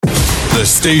The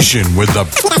station with the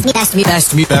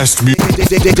best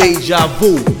Deja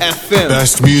Vu FM.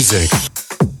 Best music.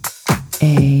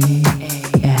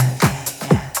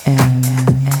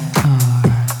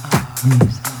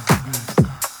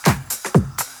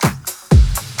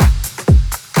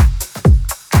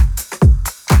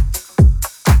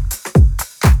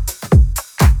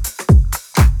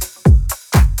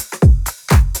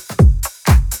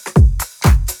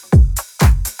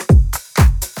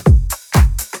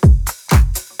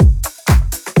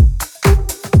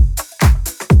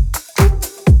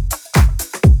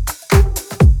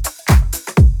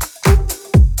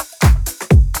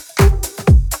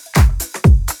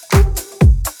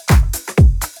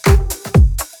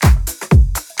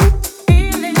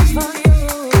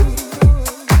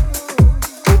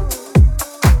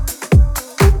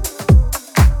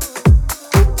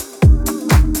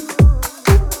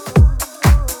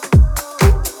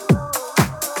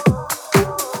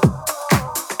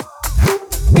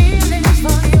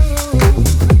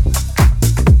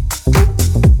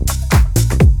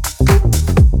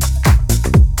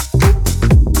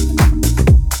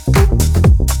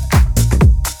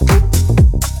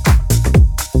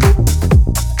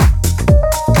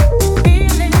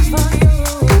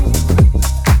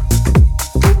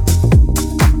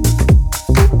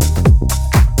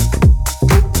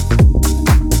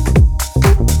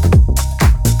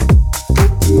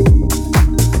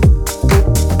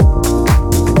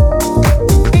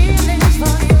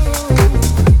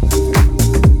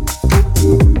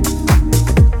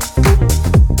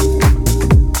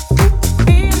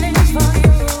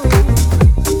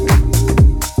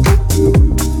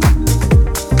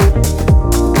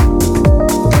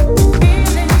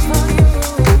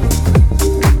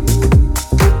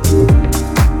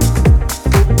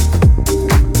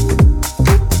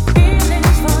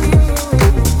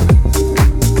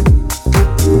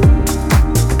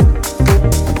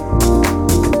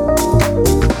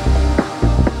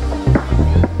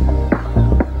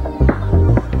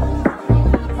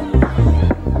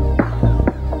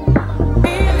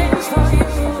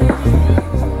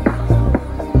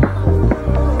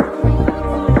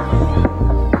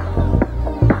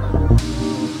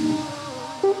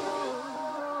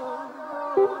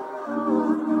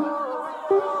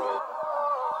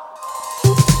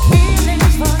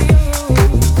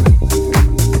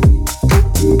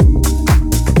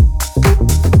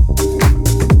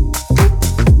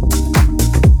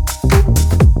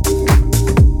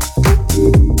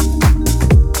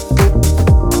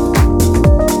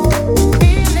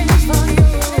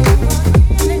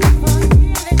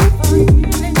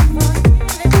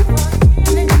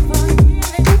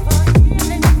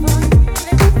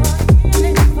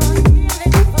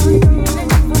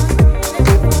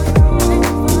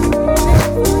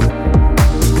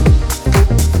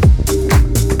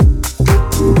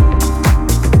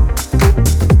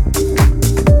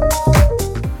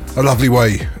 A lovely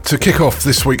way to kick off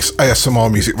this week's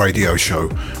ASMR Music Radio show.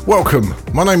 Welcome,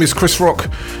 my name is Chris Rock,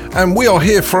 and we are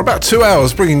here for about 2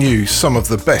 hours bringing you some of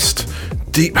the best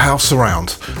deep house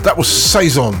around. That was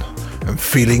Saison and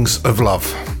Feelings of Love.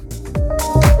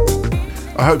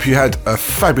 I hope you had a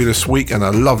fabulous week and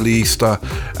a lovely Easter,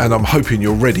 and I'm hoping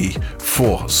you're ready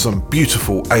for some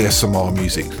beautiful ASMR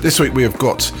music. This week we have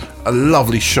got a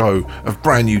lovely show of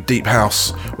brand new deep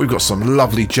house. We've got some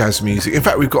lovely jazz music. In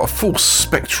fact, we've got a full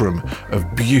spectrum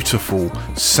of beautiful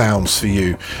sounds for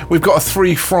you. We've got a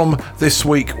 3 from this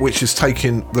week, which is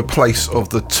taking the place of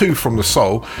the 2 from the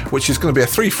soul, which is going to be a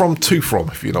 3 from 2 from,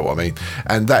 if you know what I mean.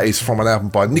 And that is from an album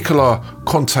by Nicola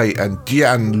Conte and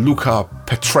Gianluca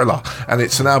Petrella. And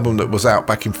it's an album that was out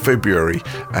back in February,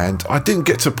 and I didn't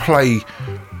get to play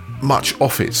much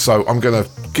off it, so I'm going to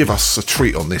give us a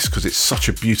treat on this because it's such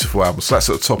a beautiful album. So that's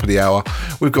at the top of the hour.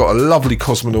 We've got a lovely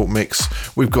Cosmonaut mix.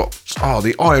 We've got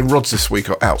the Iron Rods this week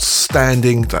are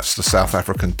outstanding. That's the South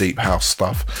African deep house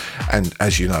stuff, and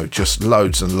as you know, just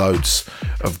loads and loads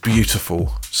of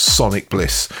beautiful sonic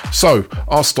bliss. So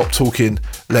I'll stop talking,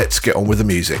 let's get on with the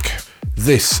music.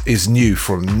 This is new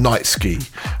from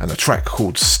Nightski and a track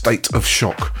called State of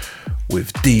Shock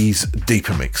with D's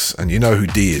Deeper Mix. And you know who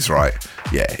D is, right?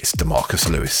 Yeah, it's DeMarcus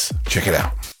Lewis. Check it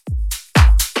out.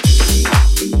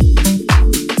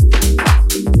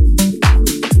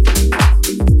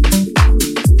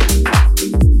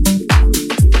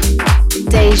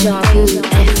 Deja Vu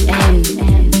FM.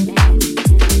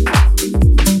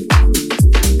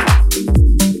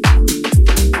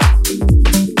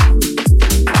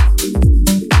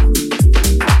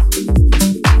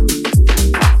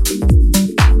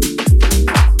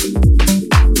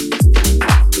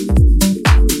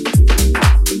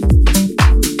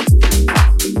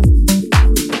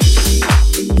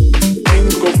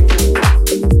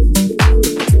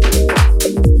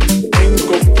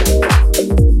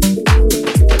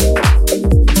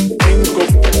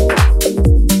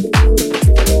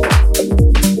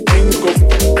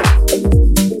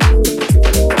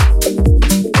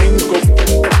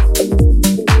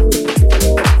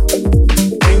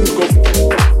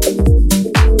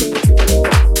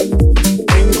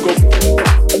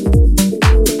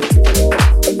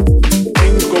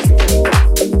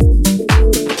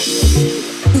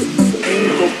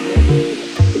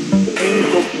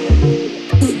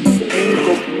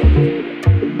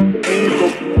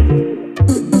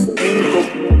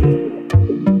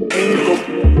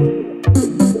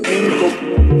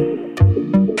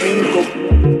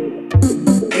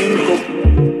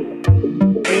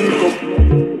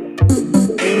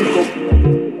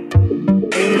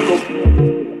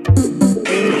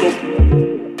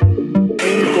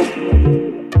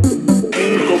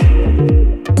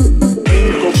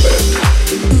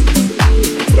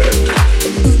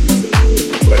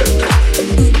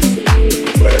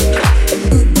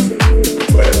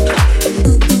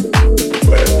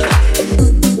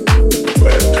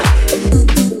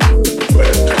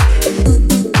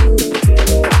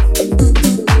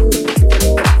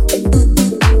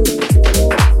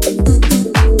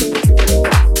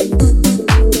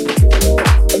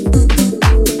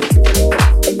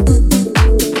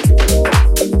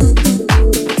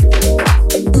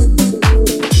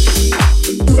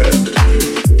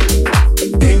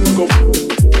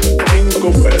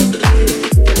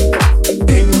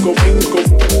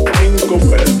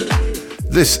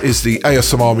 This is the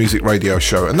ASMR Music Radio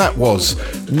Show, and that was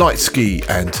Night Ski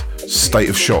and State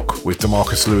of Shock with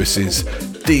DeMarcus Lewis's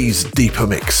D's Deeper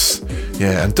Mix.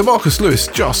 Yeah, and DeMarcus Lewis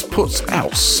just puts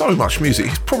out so much music.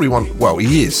 He's probably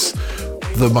he is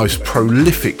the most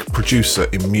prolific producer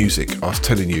in music. I was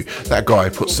telling you, that guy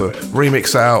puts a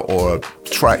remix out or a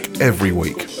track every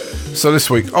week. So this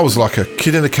week I was like a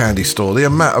kid in a candy store. The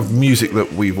amount of music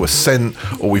that we were sent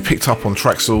or we picked up on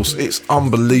Traxsource, it's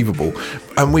unbelievable.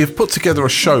 And we've put together a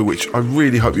show which I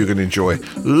really hope you're going to enjoy.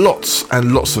 Lots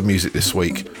and lots of music this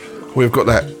week. We've got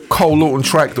that Cole Lawton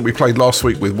track that we played last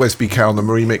week with Wes B. Cow on the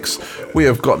remix. We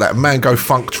have got that Mango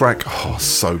Funk track. Oh,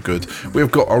 so good.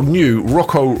 We've got our new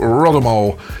Rocco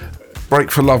Rodamole Break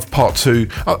for Love Part 2.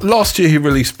 Last year he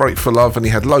released Break for Love and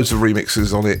he had loads of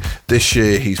remixes on it. This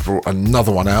year he's brought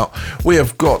another one out. We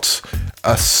have got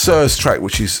a Sirs track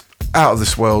which is out of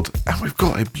this world, and we've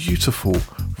got a beautiful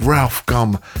Ralph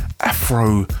Gum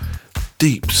Afro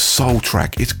deep soul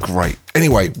track. It's great.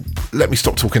 Anyway, let me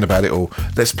stop talking about it all.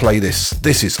 Let's play this.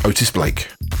 This is Otis Blake.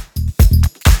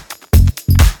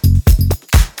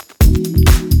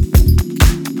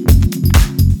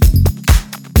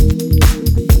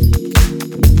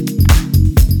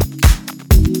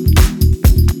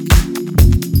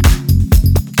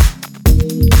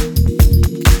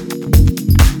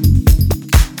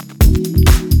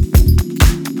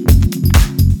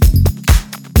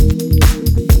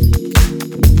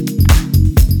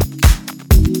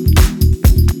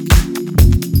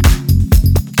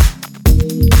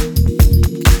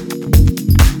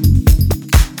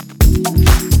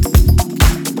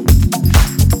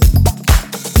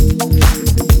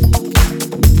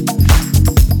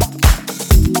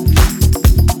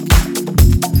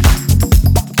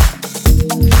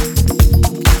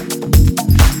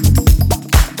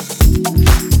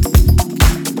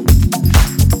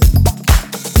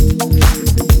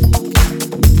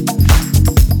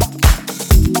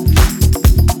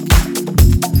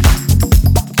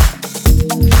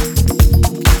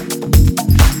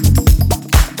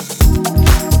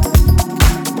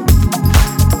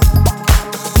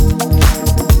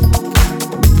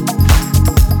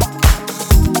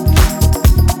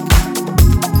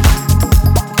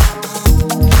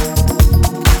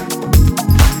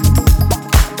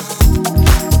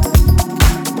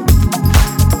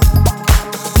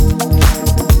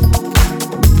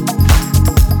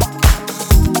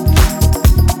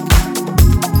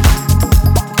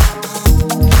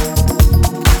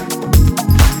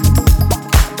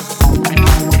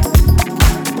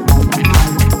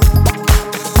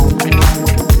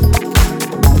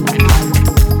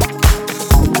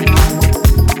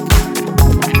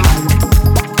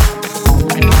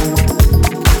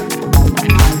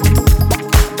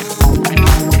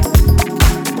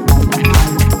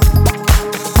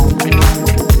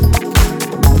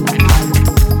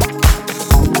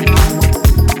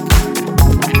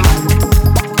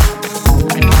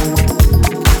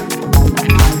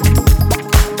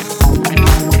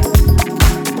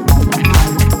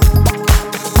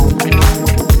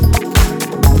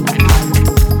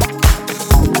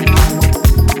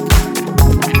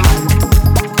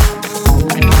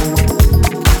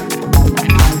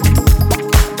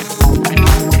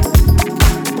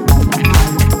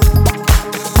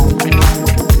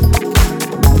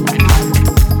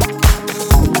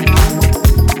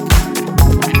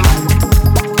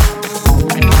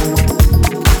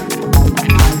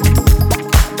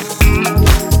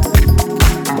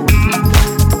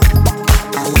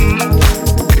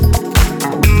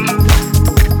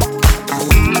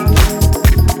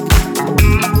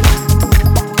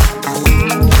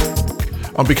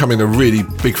 I'm becoming a really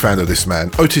big fan of this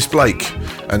man, Otis Blake,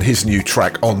 and his new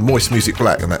track on Moist Music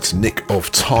Black, and that's Nick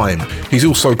of Time. He's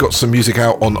also got some music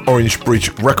out on Orange Bridge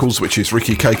Records, which is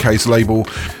Ricky KK's label,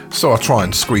 so I'll try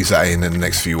and squeeze that in the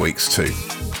next few weeks too.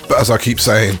 But as I keep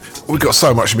saying, we've got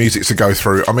so much music to go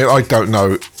through. I mean, I don't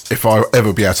know if I'll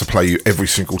ever be able to play you every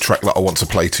single track that I want to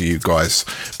play to you guys,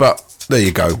 but there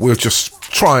you go. We'll just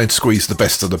try and squeeze the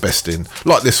best of the best in,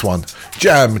 like this one,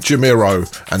 Jam Jamiro,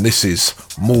 and this is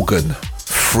Morgan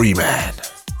Freeman.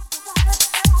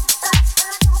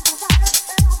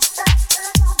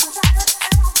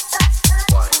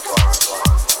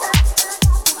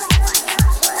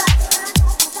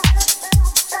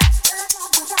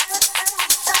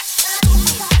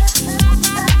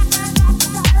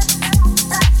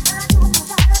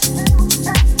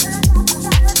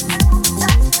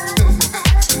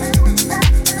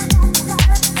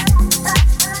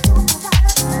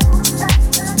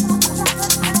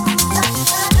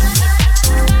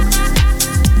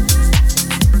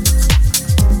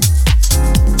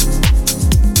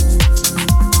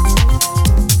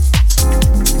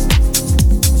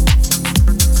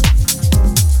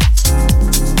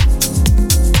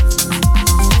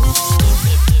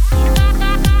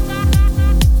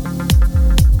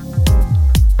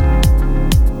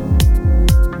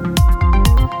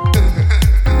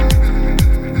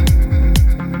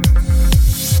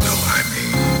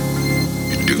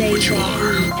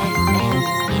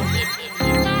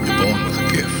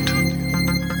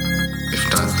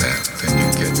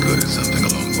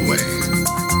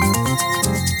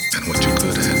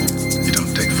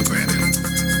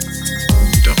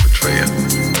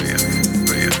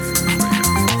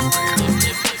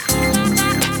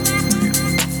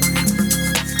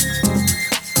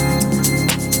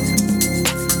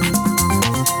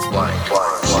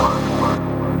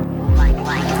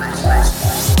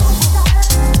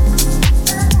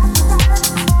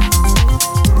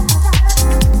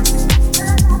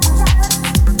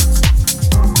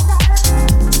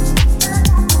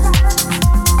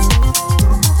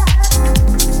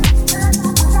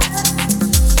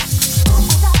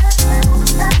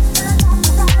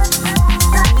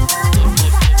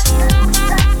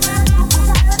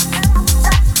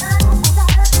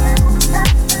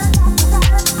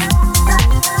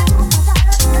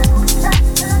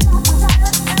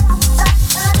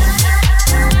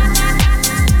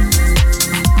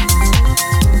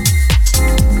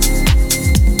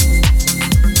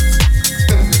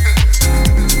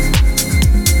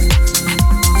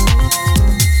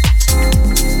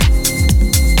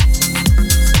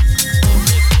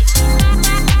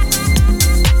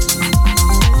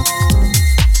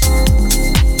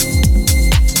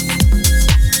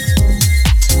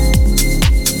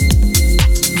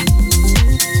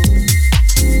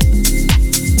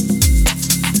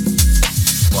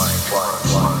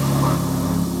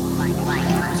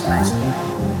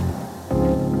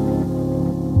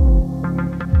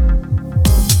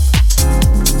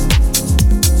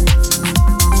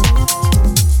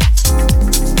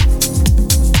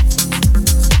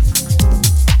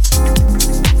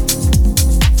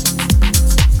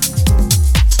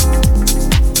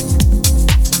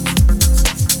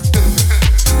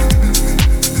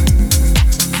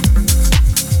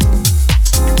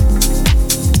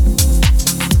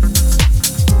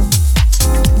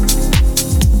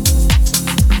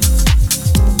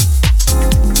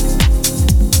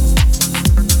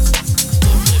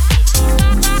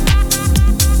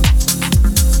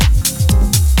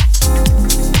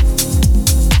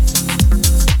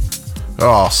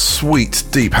 Ah, sweet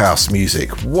deep house music.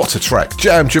 What a track.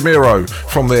 Jam Jamiro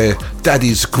from their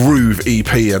Daddy's Groove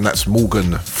EP, and that's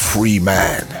Morgan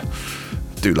Freeman.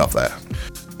 Do love that.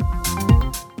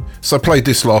 So I played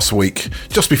this last week,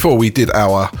 just before we did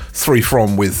our 3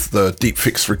 From with the Deep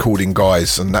Fix recording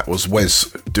guys, and that was Wes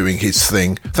doing his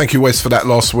thing. Thank you, Wes, for that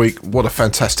last week. What a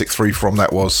fantastic 3 From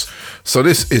that was. So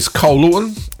this is Cole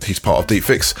Lawton, he's part of Deep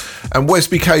Fix, and Wes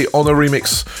BK on a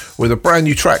remix with a brand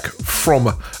new track from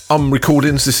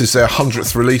Recordings. This is their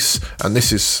 100th release, and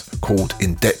this is called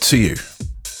In Debt to You.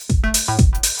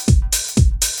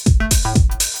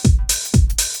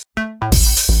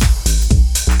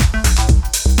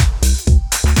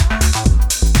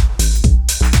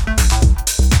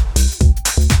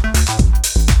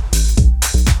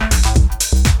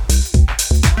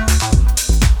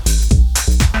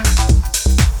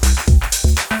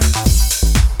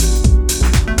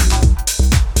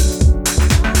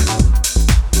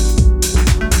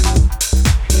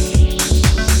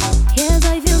 Yes,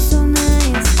 I feel so nice.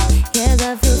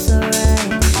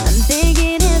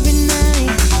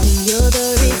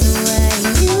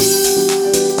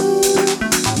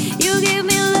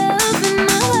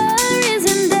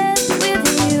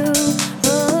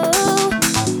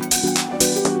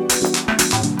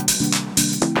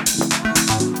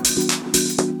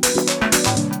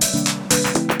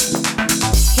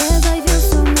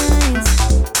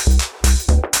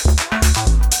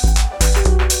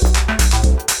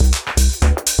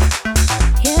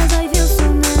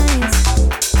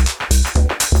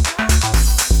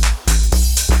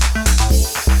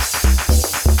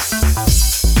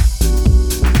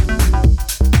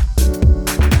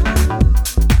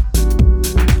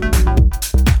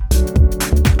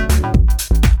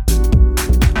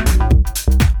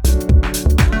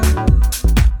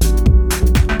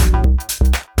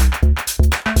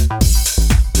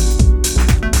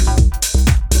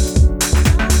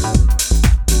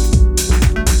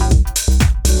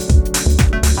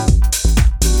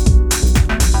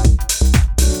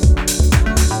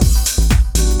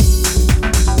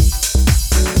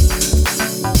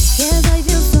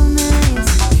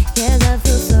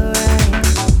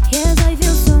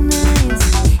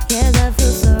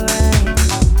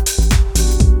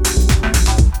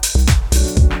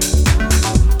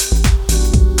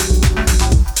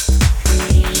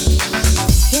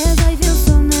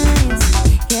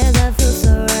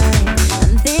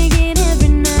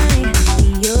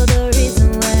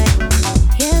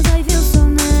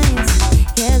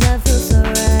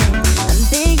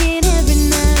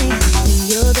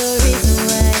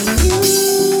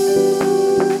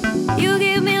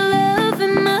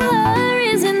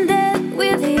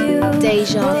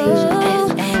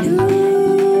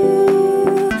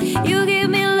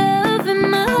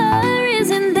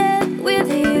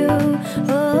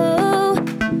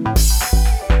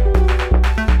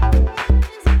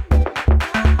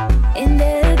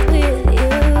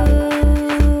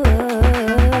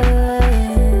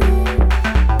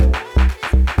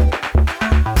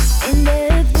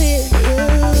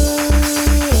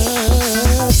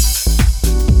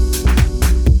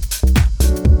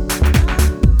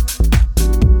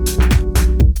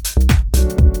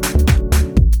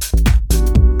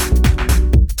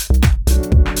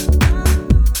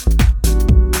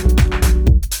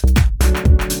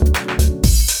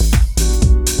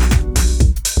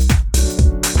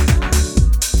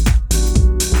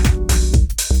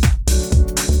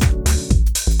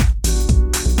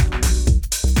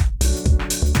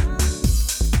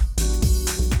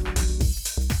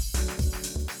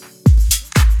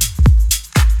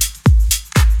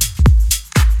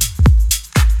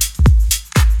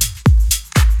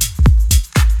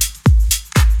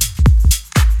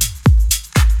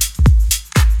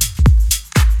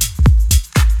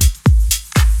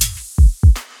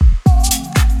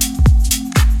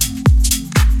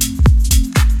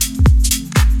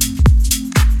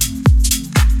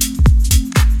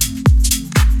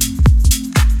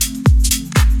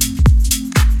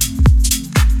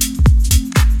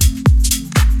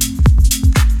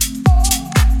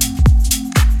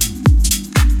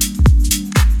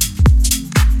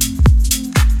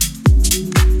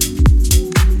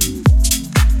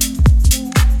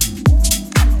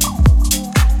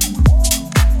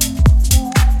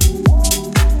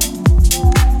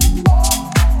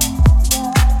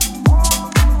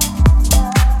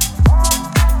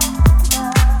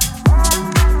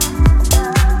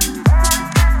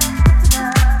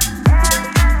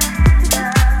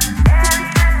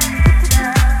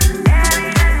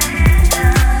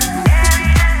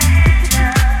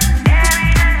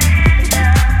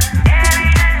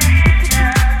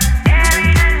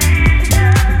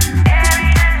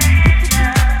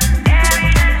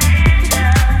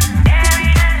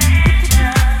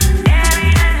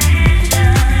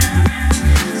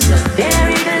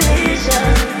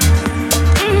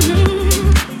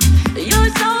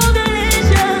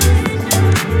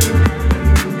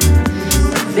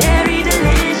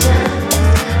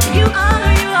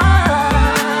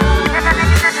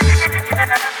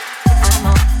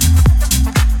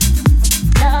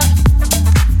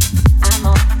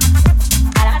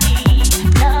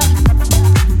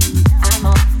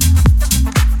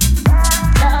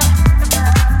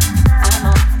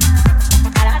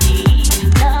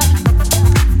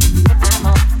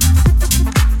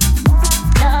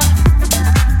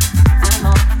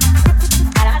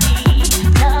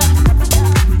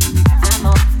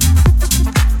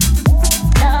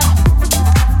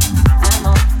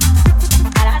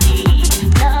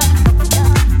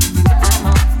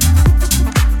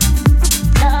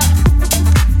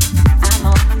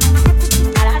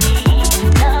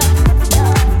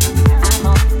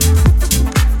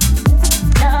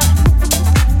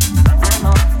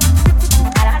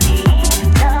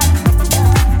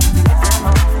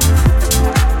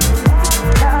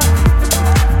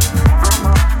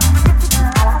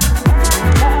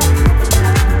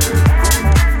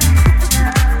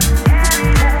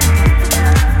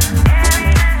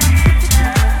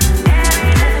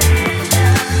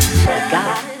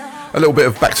 A little bit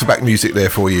of back-to-back music there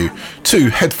for you. 2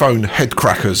 headphone head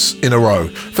crackers in a row.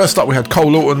 First up we had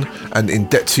Cole Lawton and In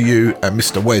Debt to You and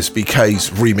Mr. Wes BK's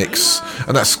remix,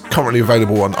 and that's currently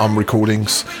available on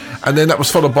Recordings. And then that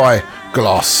was followed by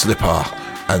Glass Slipper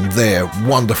and their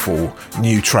wonderful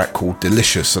new track called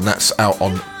Delicious, and that's out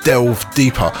on Delve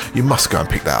Deeper. You must go and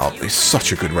pick that up. It's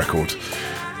such a good record.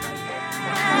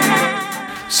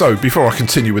 So, before I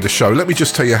continue with the show, let me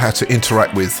just tell you how to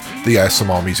interact with the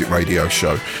ASMR Music Radio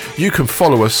Show. You can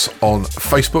follow us on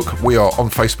Facebook. We are on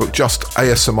Facebook, just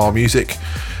ASMR Music.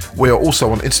 We are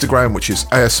also on Instagram, which is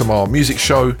ASMR Music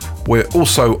Show. We're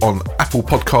also on Apple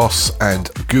Podcasts and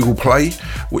Google Play,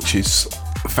 which is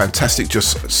fantastic.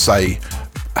 Just say,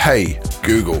 hey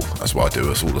Google, that's what I do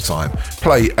us all the time,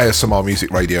 play ASMR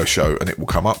Music Radio Show, and it will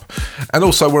come up. And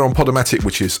also we're on Podomatic,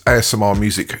 which is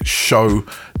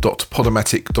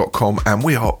asmrmusicshow.podomatic.com, and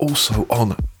we are also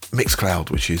on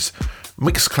Mixcloud, which is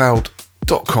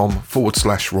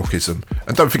mixcloud.com/rockism.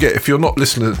 And don't forget, if you're not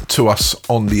listening to us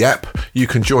on the app, you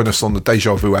can join us on the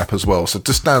Deja Vu app as well. So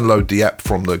just download the app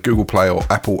from the Google Play or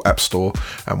Apple App Store,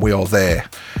 and we are there.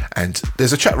 And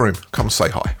there's a chat room, come say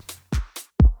hi.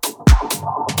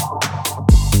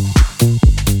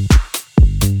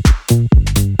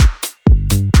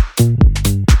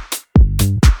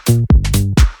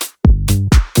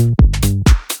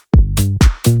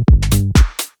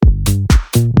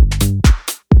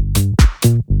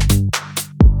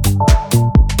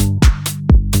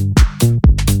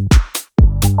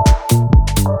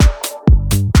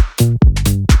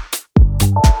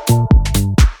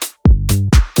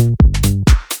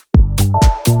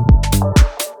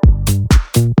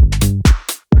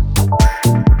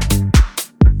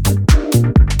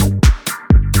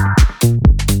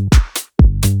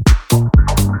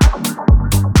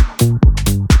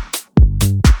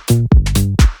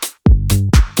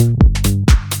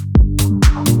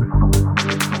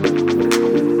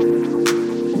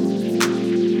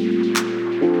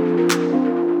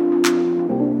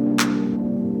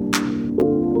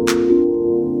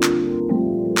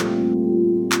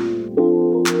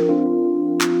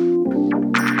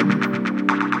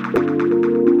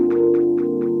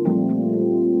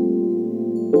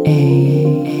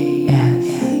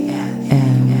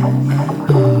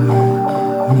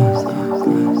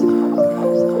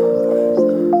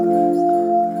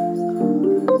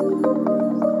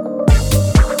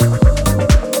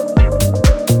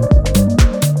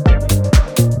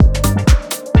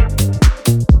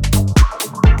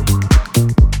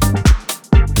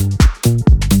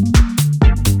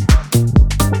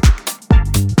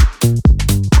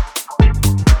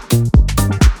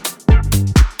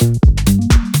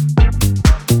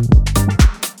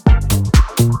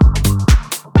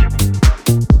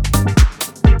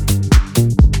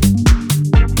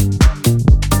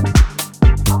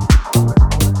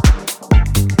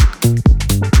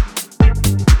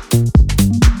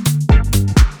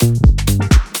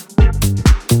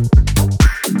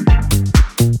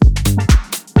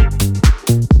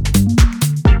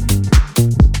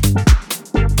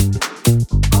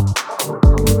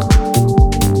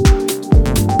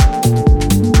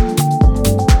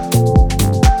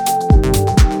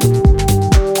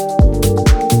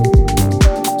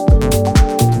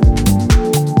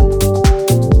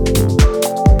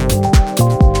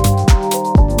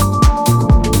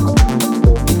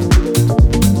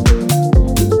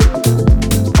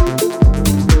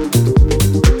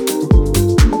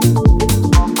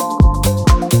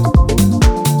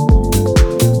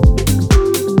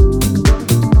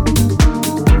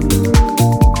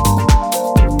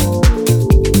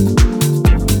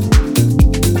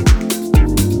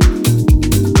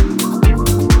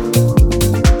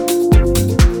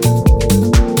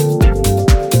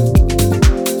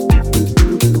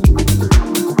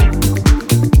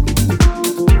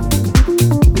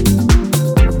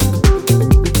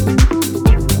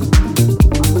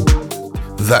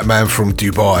 That man from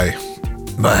Dubai,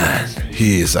 man,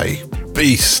 he is a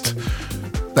beast.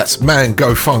 That's Man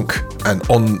Go Funk and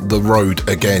On the Road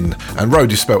Again. And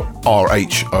road is spelled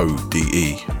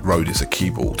R-H-O-D-E. Road is a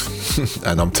keyboard.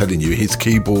 And I'm telling you, his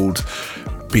keyboard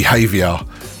behaviour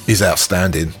is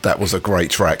outstanding. That was a great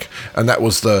track. And that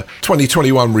was the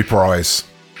 2021 reprise.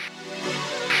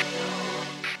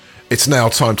 It's now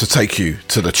time to take you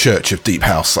to the Church of Deep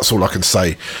House. That's all I can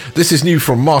say. This is new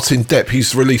from Martin Depp.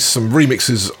 He's released some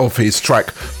remixes of his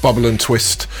track Bubble and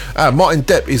Twist. Martin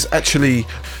Depp is actually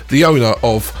the owner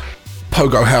of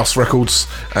Pogo House Records,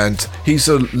 and he's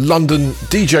a London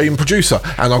DJ and producer.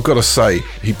 And I've got to say,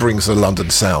 he brings a London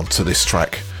sound to this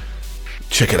track.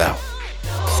 Check it out.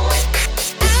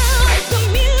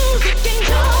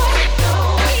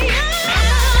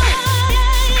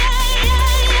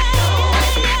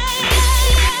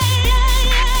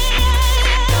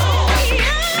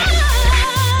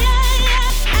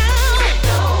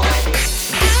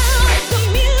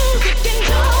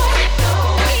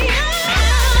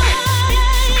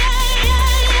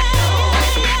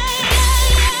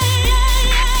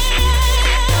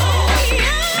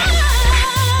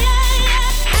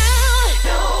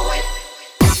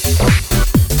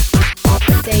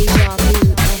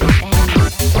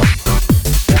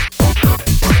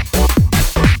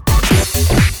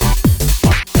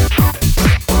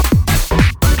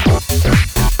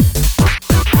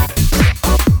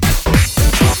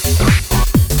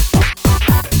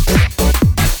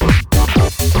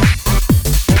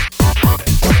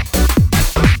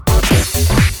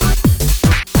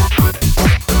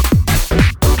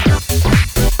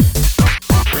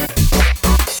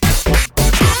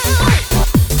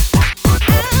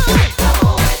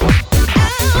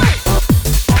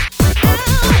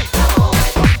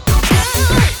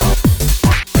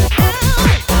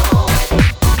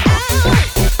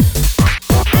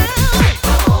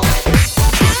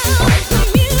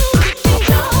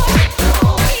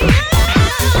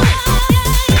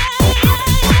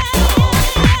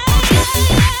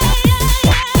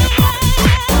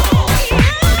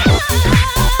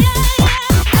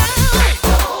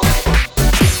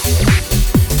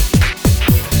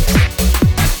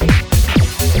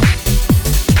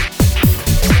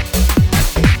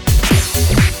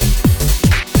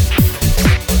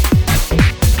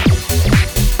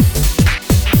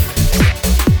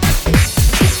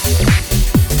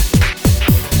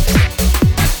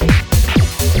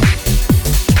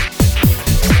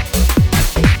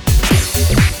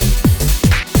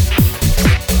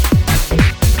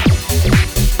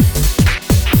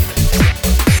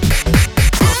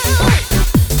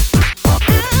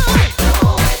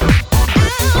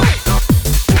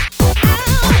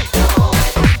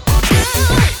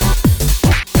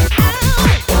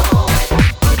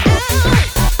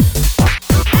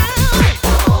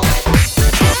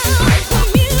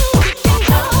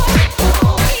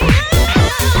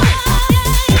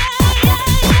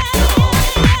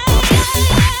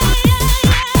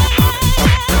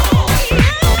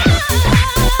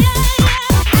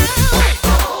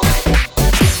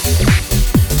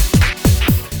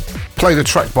 Played a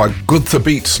track by Gunther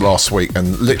Beats last week,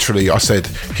 and literally I said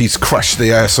he's crashed the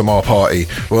ASMR party.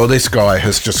 Well, this guy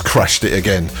has just crashed it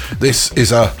again. This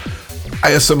is a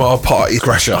ASMR party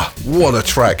crasher. What a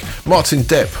track. Martin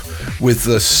Depp with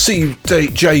the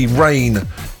CJ Rain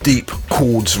Deep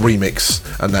Chords remix,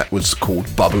 and that was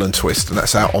called Bubble and Twist, and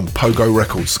that's out on Pogo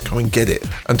Records. Go and get it.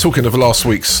 And talking of last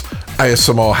week's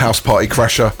ASMR house party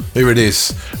crasher, here it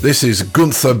is. This is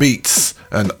Gunther Beats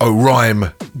and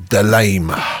Orime de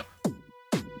Lame.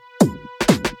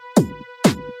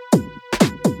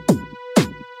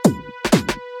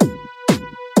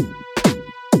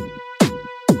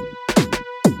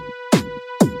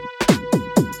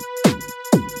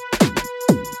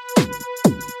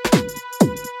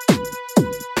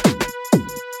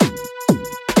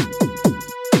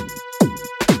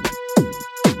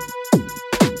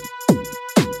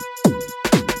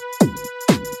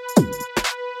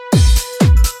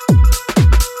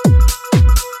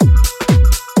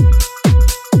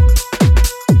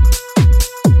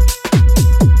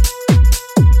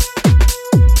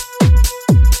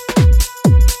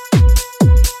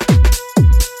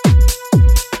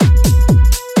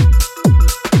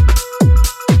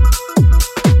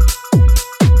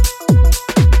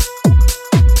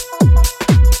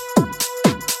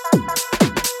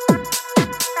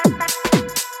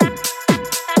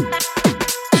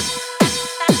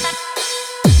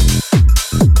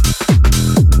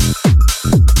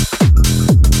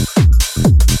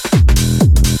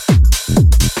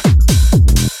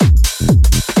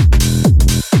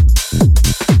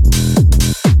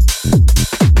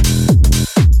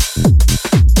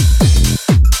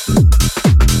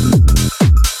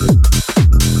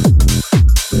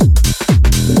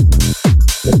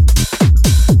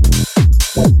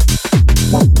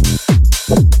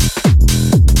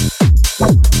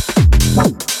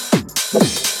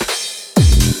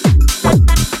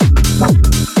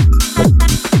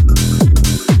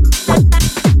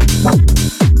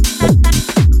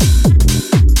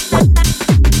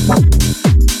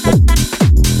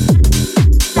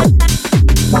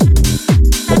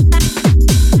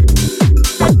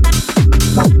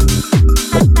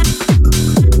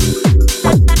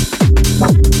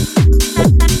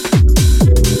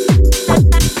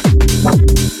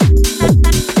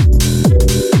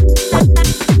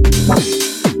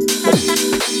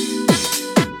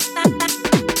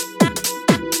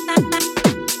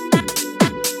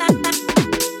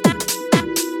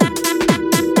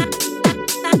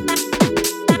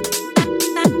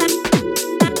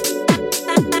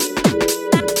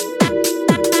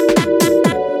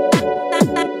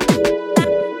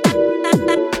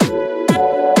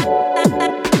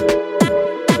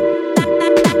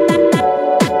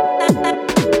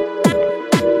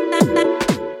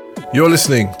 You're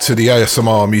listening to the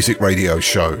ASMR Music Radio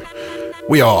Show.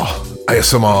 We are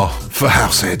ASMR for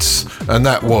Househeads, and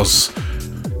that was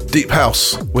Deep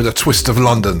House with a twist of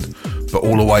London, but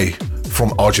all the way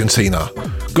from Argentina.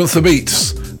 Gunther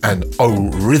Beats and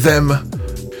Orime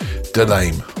de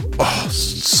Lame. Oh,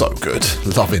 so good.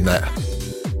 Loving that.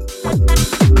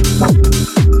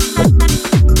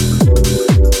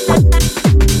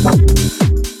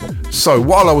 So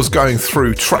while I was going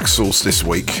through Traxsource this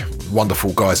week,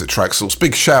 wonderful guys at Traxsource,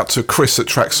 big shout to Chris at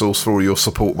Traxsource for all your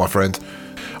support, my friend,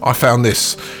 I found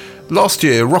this. Last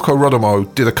year, Rocco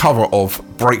Rodamo did a cover of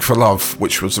Break for Love,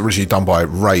 which was originally done by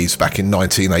Raze back in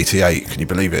 1988, can you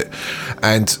believe it?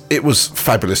 And it was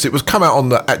fabulous. It was come out on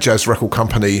the Atjazz Record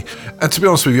Company, and to be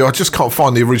honest with you, I just can't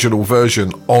find the original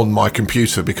version on my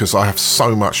computer because I have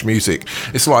so much music.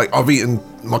 It's like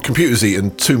my computer's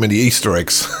eaten too many Easter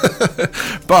eggs.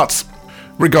 But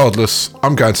regardless,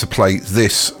 I'm going to play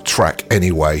this track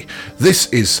anyway. This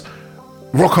is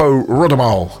Rocco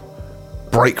Rodamo,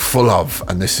 Break for Love,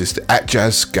 and this is the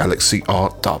Atjazz Galaxy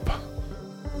Art dub.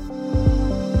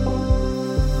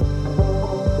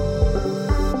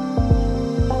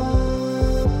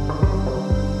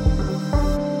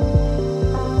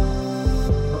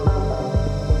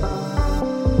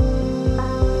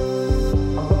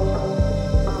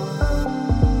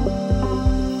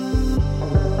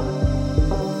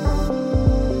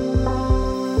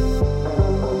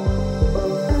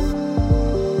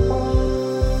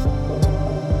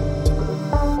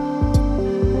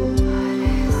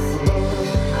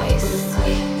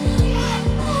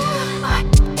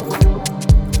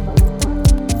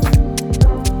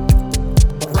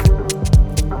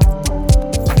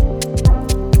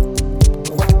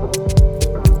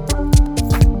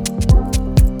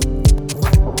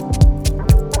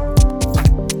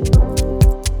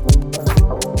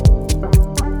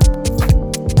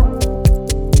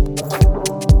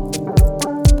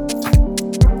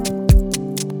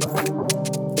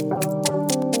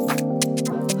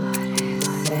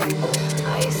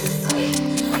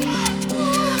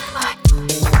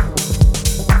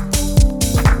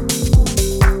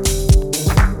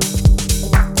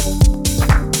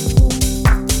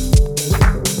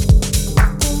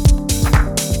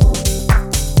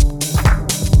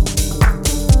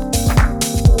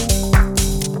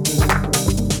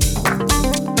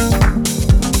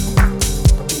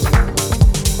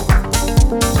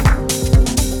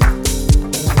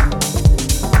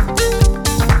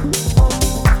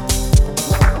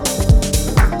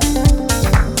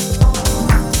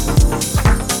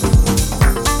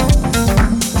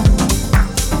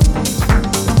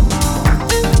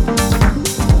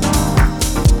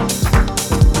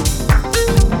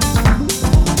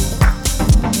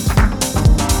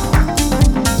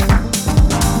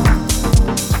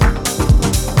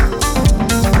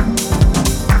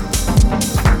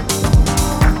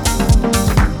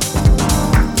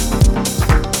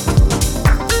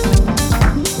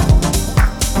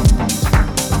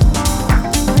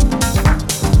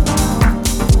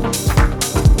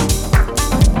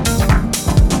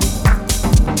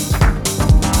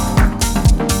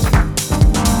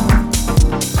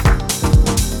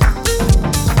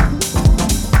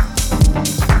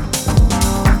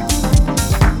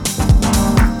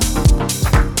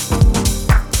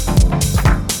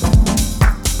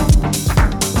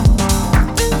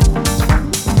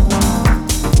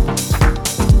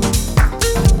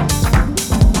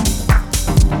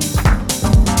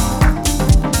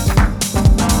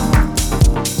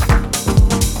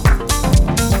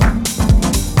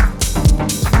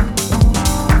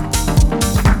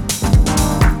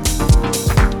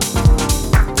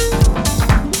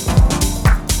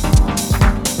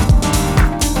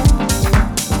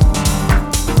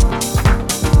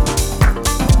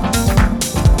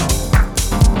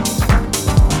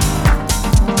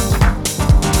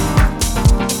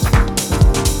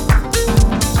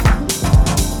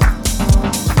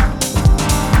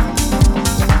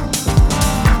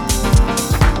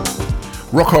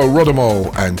 Rocco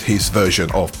Rodamo and his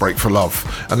version of Break for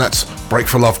Love. And that's Break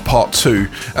for Love Part 2.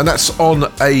 And that's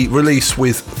on a release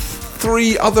with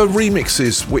 3 other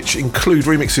remixes, which include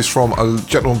remixes from a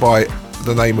gentleman by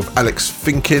the name of Alex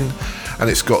Finkin. And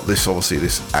it's got this, obviously,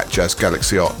 this At Jazz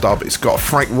Galaxy Art dub. It's got a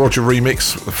Frank Roger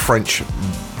remix, the French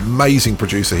amazing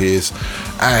producer he is.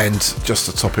 And just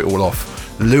to top it all off,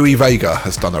 Louis Vega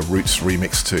has done a Roots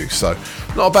remix too, so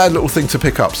not a bad little thing to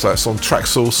pick up. So it's on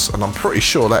Traxsource, and I'm pretty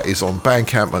sure that is on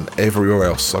Bandcamp and everywhere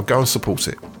else, so go and support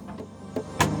it.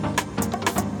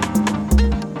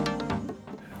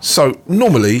 So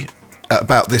normally at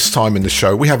about this time in the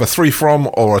show we have a 3 from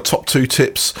or a top 2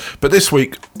 tips, but this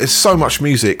week there's so much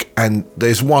music and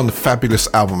there's one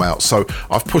fabulous album out, so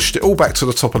I've pushed it all back to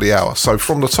the top of the hour. So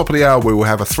from the top of the hour we will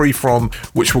have a 3 from,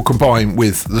 which will combine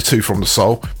with the 2 from the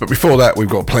soul, but before that we've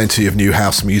got plenty of new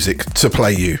house music to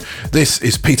play you. This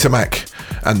is Peter Mac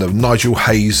and the Nigel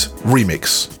Hayes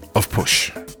remix of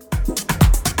Push.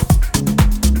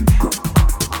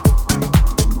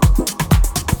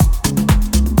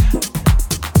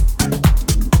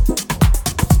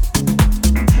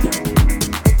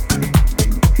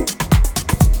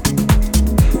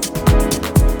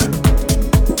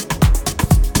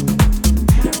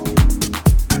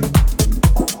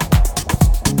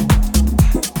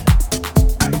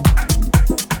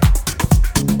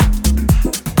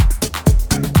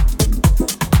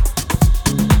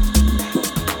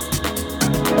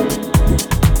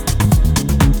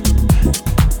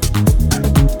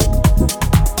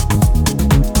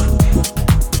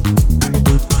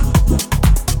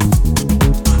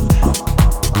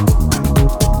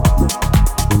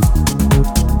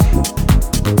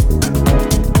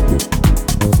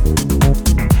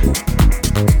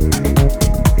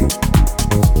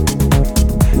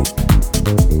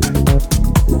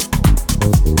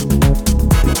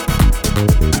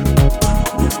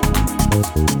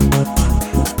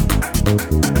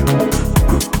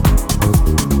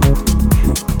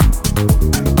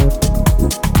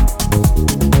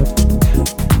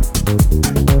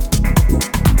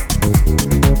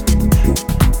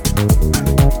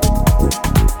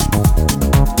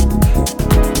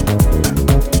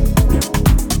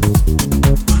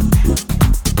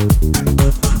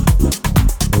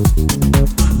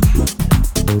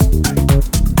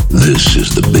 This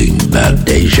is the Big Bad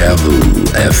DejaVu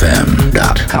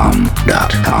FM.com.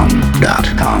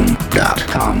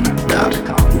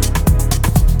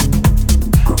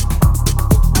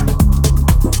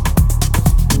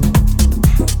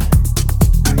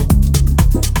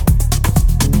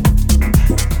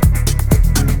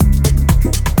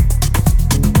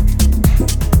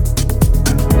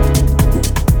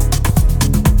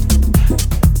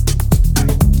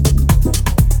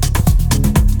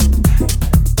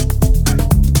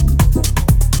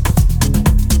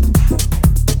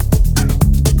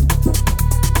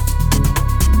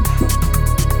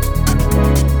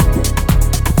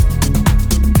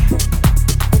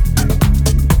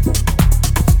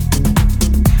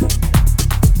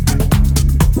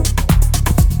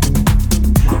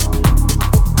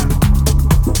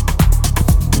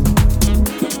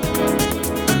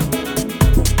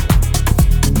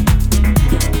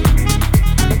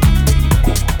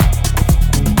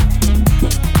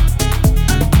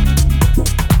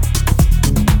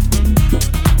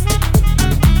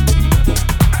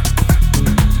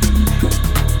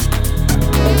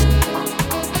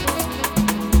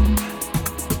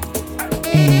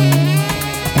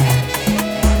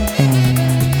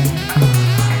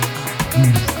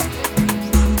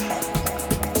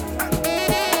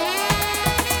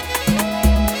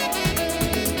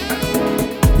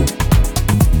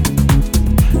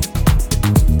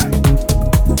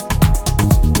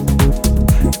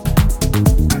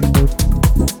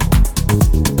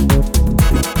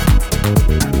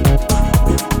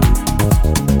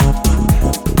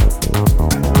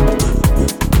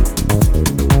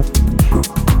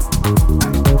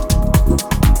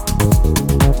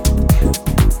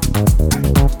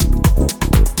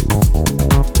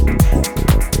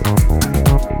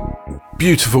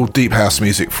 Beautiful deep house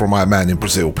music from my man in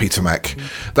Brazil, Peter Mac.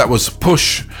 That was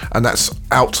Push, and that's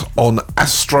out on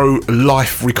Astro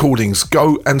Life Recordings.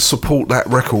 Go and support that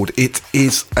record. It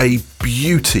is a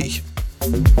beauty.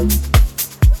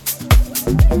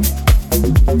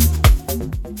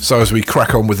 So as we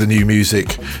crack on with the new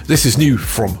music, this is new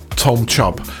from Tom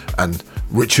Chubb and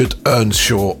Richard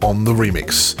Earnshaw on the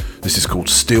remix. This is called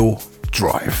Still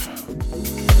Drive.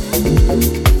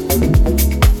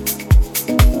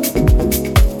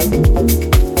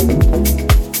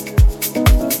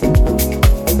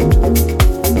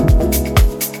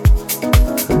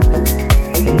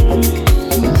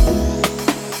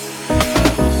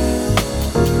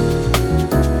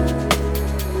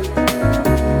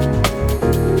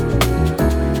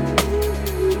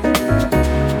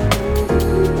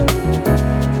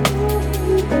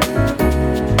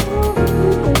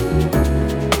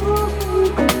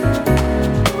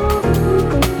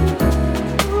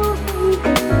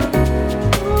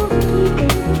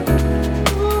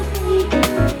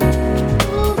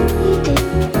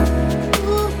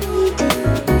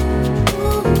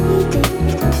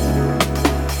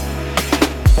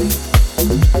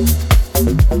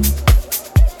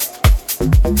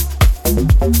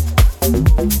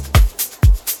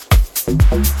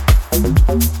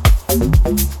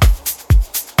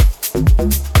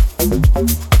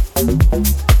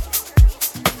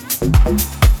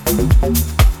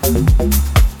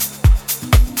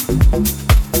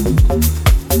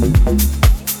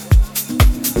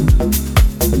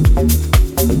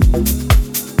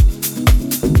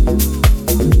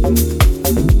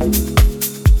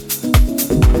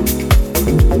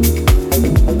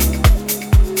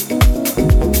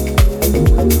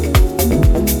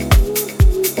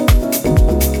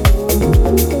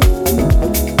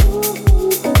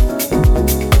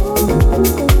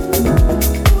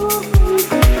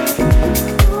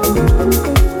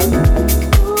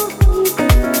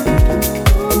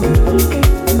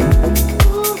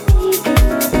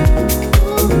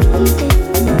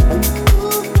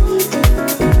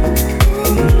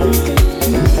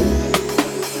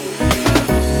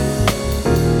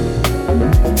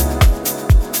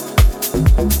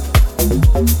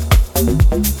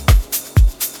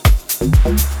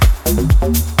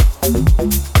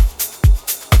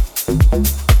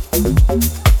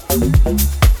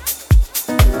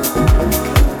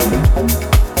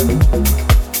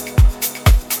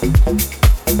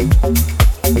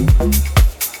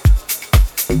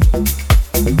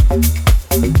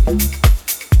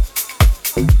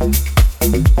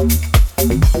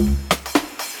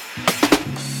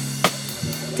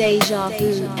 Deja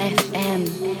Vu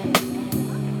FM.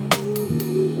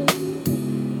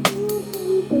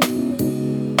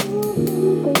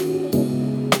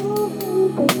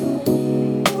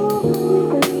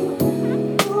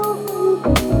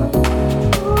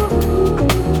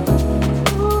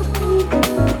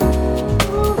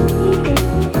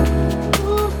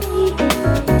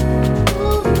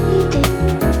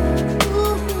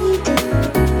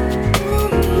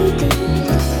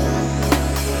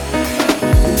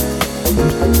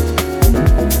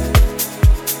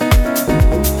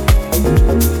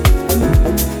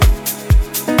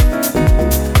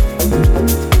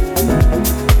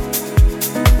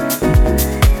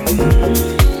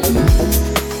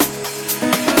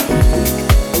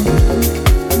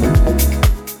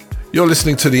 You're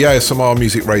listening to the ASMR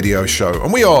Music Radio Show,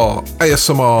 and we are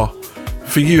ASMR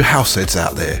for you househeads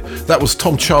out there. That was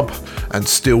Tom Chubb and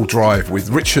Steel Drive with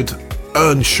Richard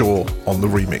Earnshaw on the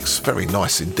remix. Very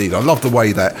nice indeed. I love the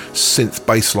way that synth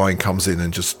bass line comes in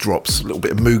and just drops a little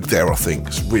bit of moog there, I think.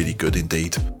 It's really good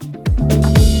indeed.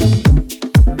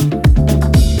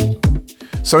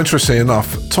 So interesting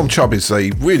enough, Tom Chubb is a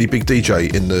really big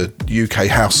DJ in the UK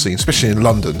house scene, especially in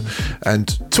London.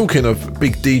 And talking of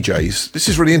big DJs, this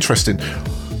is really interesting.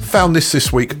 Found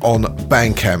this week on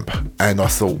Bandcamp, and I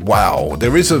thought, wow,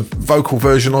 there is a vocal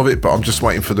version of it, but I'm just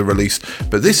waiting for the release.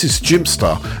 But this is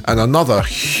Jimpster, and another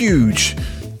huge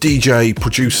DJ,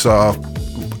 producer,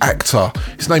 actor.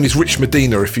 His name is Rich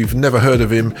Medina. If you've never heard of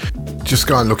him, just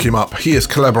go and look him up. He has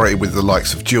collaborated with the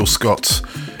likes of Jill Scott,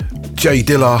 Jay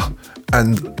Dilla,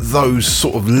 and those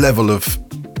sort of level of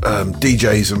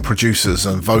DJs and producers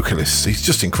and vocalists. He's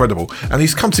just incredible. And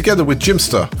he's come together with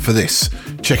Jimpster for this.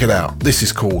 Check it out. This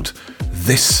is called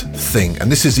This Thing,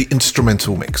 and this is the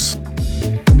instrumental mix.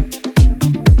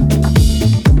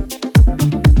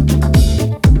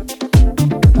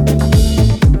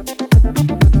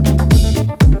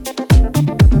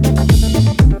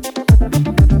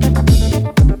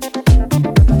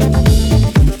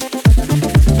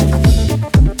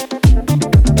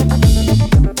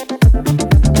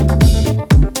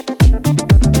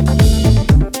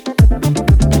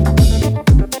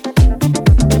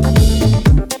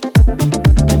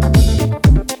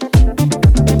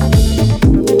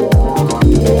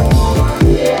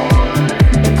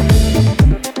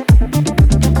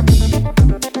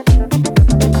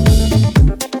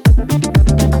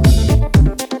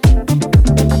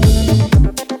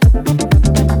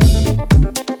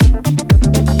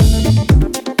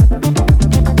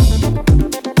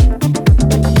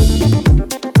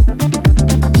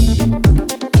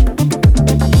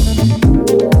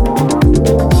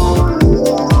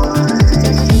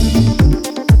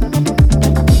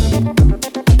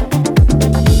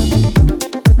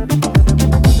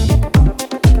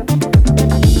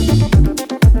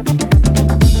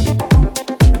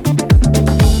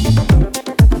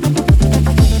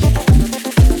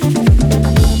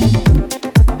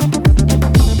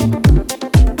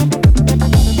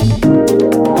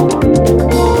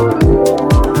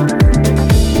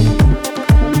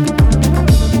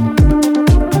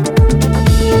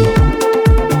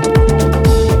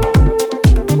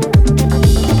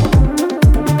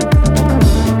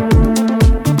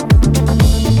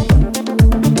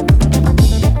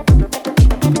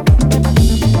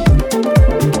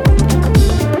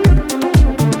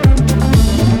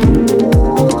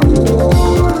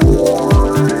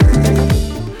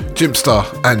 Jimpster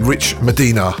and Rich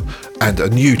Medina, and a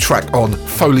new track on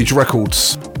Foliage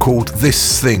Records called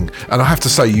This Thing. And I have to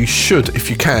say, you should,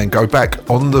 if you can, go back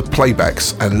on the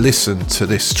playbacks and listen to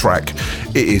this track.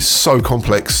 It is so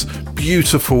complex,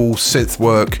 beautiful synth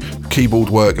work, keyboard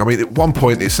work. I mean, at one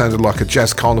point it sounded like a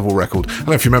Jazz Carnival record. I don't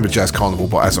know if you remember Jazz Carnival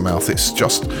by Azamouth. It's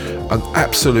just an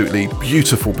absolutely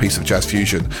beautiful piece of jazz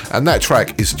fusion, and that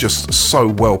track is just so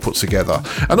well put together.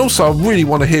 And also, I really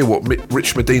want to hear what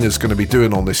Rich Medina is going to be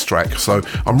doing on this track, so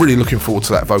I'm really looking forward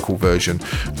to that vocal version.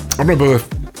 I remember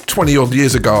 20 odd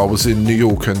years ago I was in New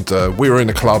York, and we were in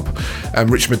a club and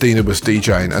Rich Medina was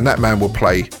DJing, and that man would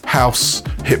play house,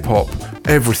 hip hop,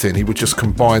 everything. He would just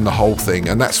combine the whole thing,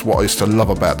 and that's what I used to love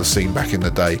about the scene back in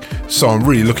the day. So I'm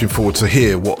really looking forward to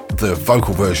hear what the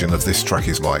vocal version of this track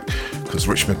is like, because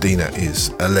Rich Medina is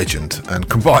a legend, and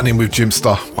combining with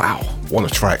Jimpster, wow, what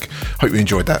a track. Hope you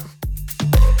enjoyed that.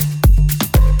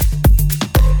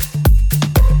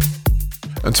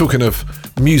 And talking of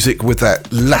music with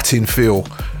that Latin feel,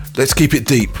 let's keep it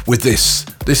deep with this.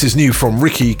 This is new from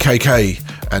Ricky KK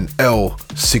and El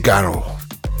Cigarro.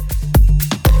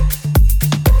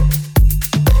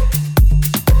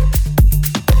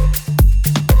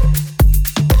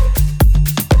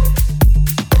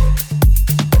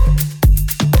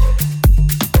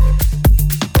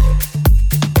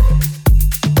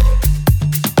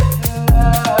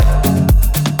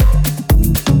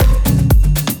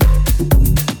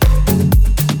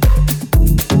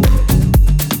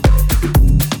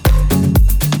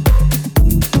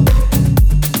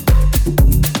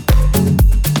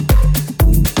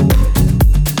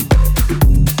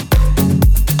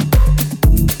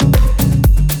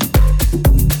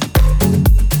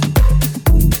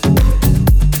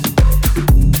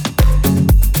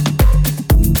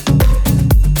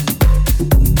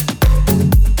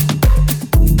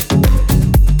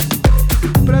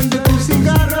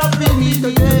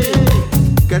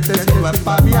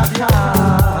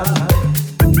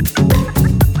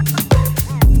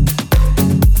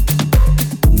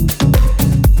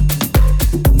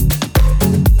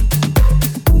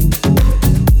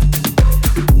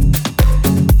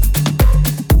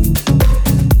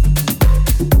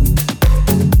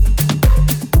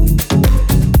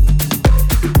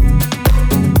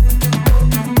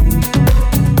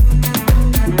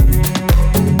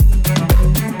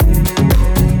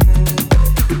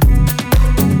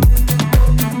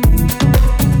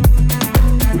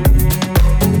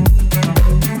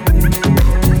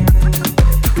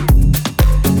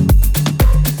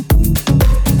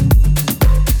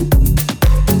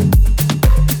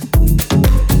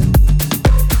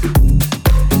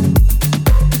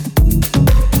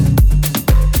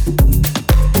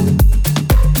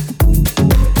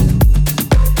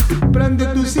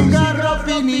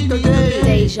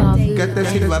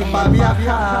 para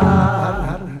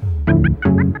viajar.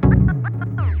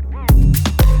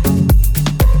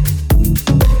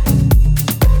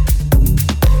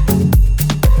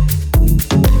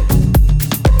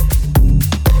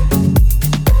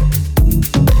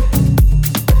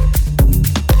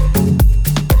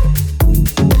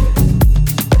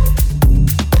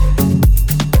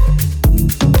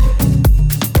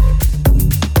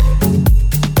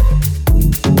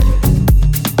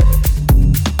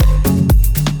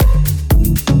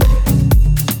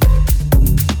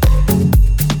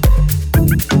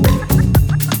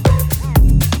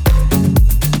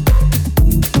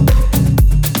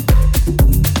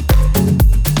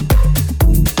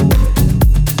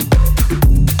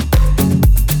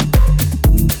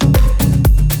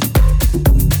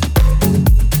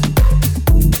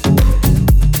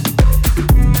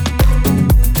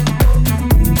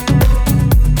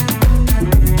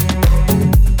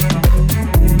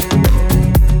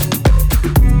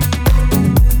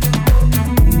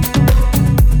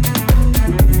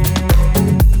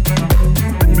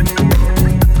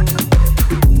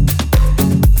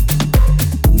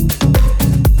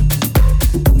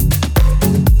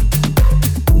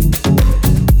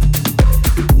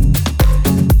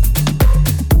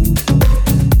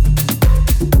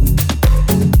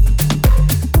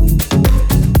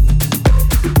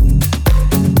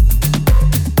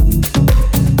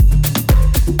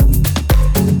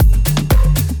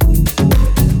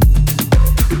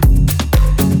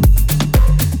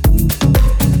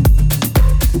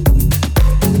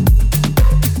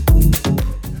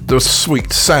 The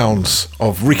sweet sounds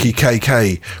of Ricky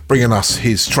KK bringing us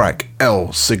his track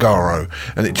El Cigarro,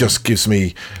 and it just gives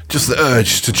me just the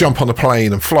urge to jump on a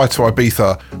plane and fly to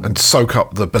Ibiza and soak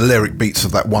up the Balearic beats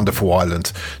of that wonderful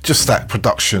island. Just that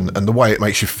production and the way it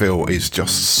makes you feel is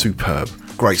just superb.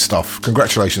 Great stuff.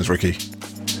 Congratulations, Ricky.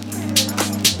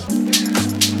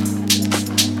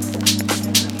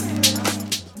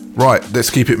 Right, let's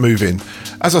keep it moving.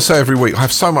 As I say every week, I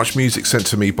have so much music sent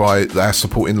to me by our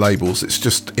supporting labels, it's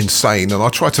just insane, and I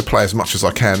try to play as much as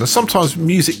I can, and sometimes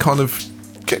music kind of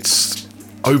gets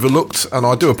overlooked, and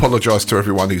I do apologise to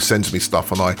everyone who sends me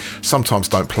stuff, and I sometimes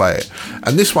don't play it.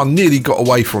 And this one nearly got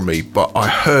away from me, but I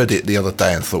heard it the other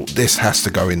day and thought, this has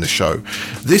to go in the show.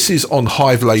 This is on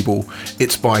Hive label,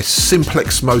 it's by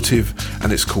Simplex Motive,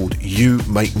 and it's called You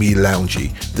Make Me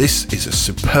Loungy. This is a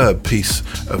superb piece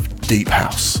of deep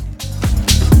house.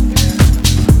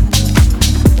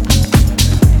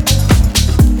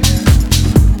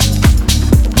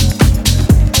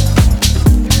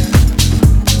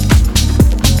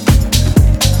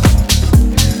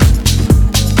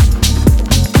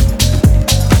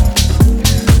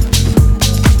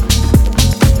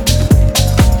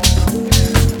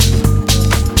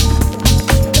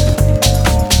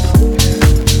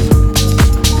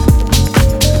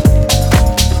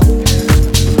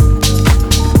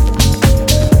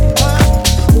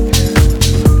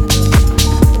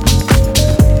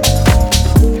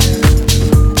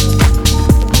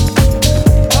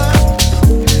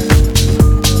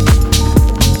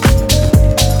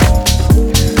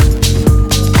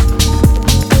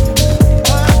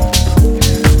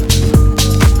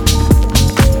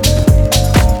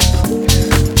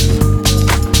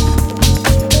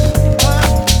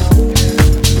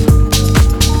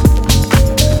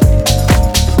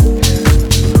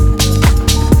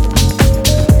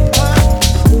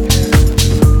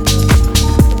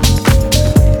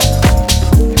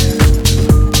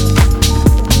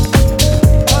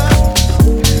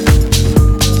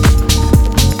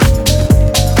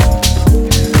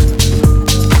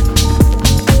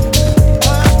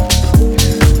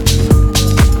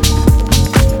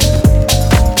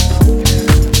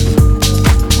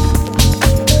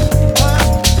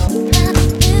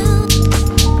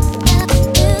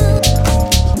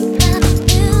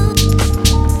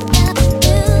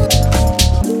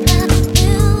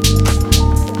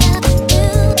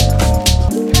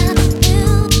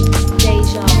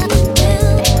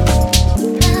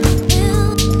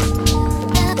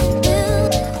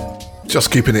 Just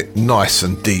keeping it nice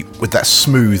and deep with that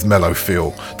smooth mellow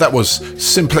feel. That was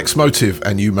Simplex Motive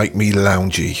and You Make Me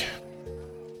Loungy.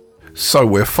 So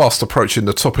we're fast approaching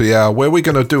the top of the hour where we're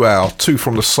going to do our 2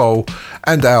 from the soul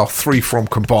and our 3 from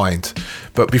combined.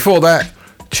 But before that,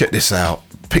 check this out.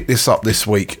 Pick this up this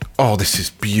week. Oh, this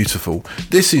is beautiful.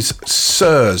 This is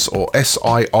Sirs or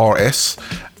SIRS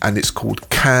and it's called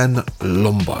Can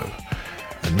Lombo.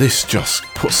 And this just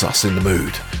puts us in the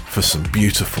mood for some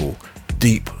beautiful,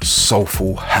 deep,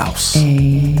 soulful house.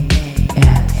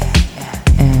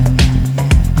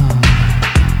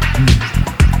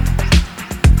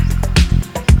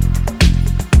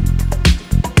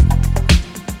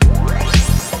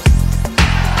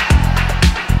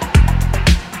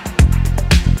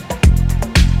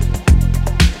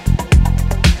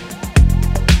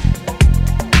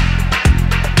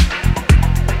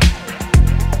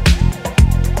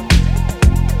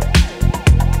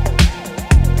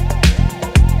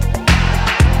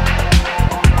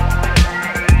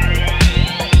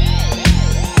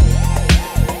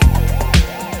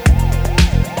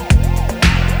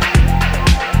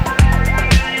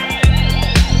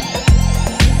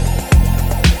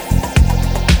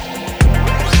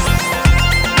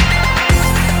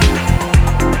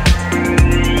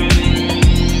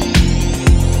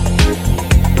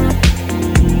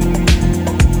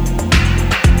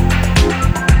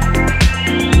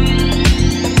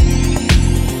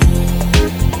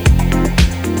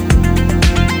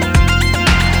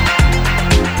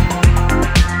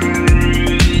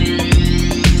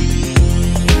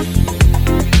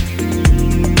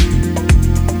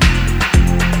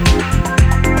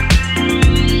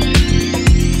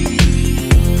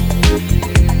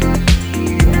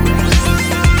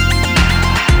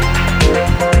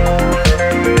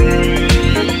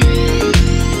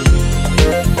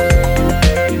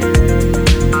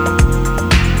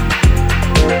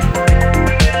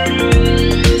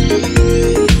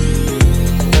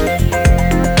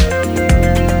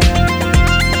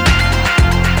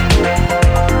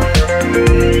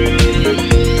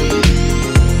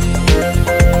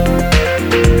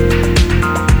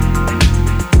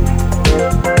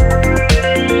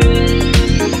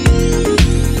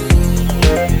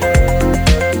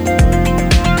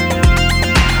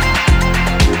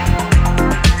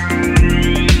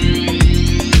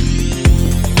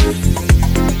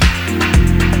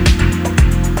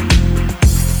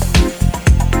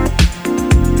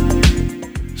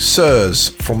 Sirs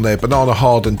from their Banana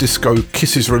Hard and Disco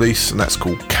Kisses release, and that's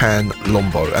called Can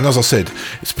Lombo. And as I said,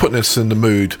 it's putting us in the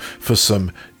mood for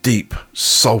some deep,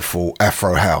 soulful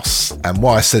Afro house. And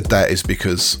why I said that is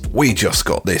because we just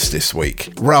got this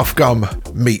week. Ralph Gum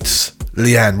meets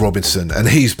Leanne Robinson, and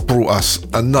he's brought us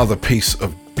another piece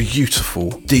of beautiful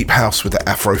deep house with the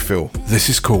Afro feel. This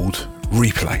is called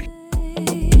Replay.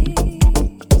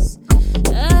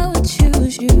 I would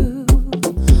choose you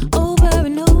over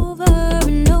and over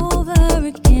and over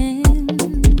again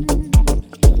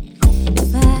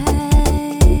if I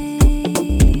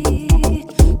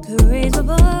could raise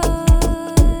my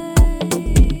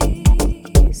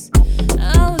voice.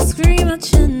 I would scream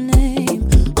out your name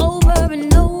over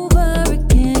and over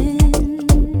again.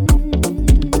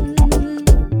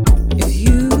 If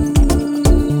you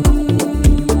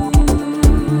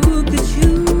could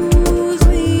choose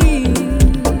me,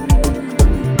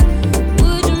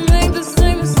 would you make the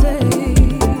same mistake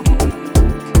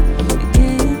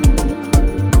again?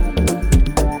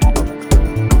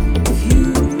 If you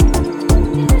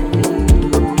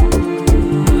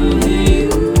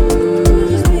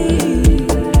use me,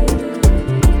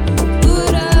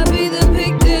 would I be the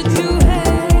pick that you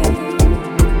had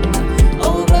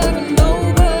over and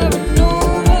over and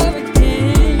over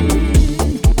again?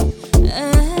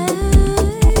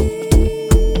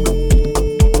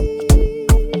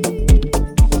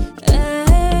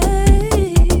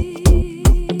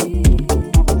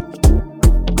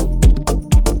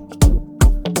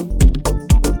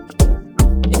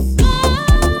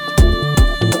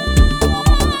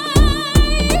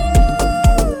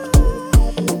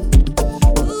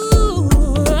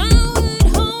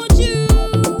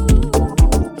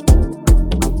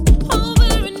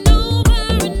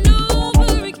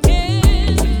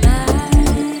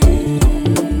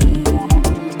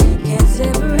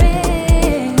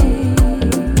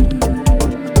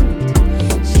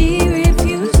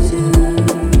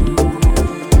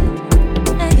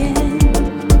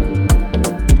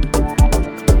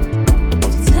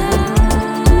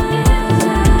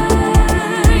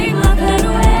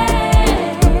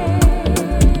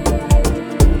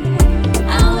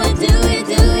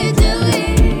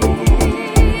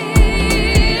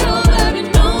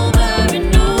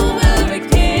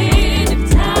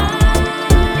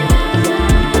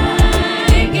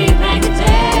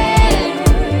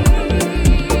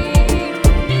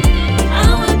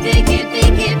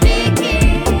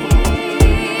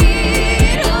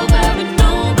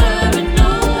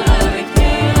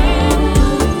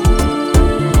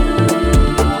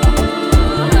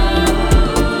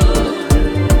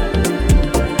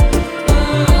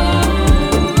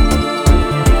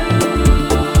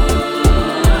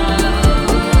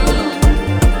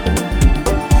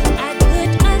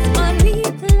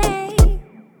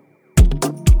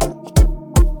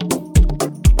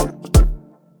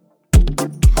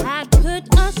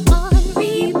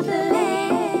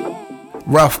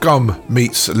 Ralph Gum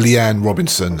meets Leanne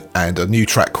Robinson and a new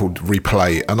track called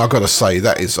Replay, and I gotta say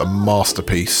that is a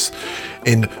masterpiece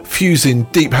in fusing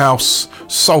deep house,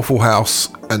 soulful house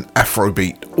and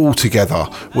Afrobeat all together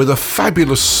with a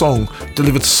fabulous song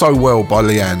delivered so well by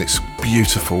Leanne. It's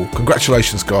beautiful.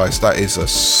 Congratulations guys, that is a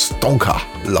stonker.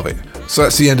 Love it. So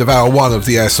that's the end of hour one of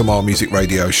the ASMR Music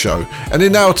Radio Show. And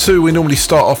in hour two, we normally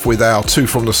start off with our 2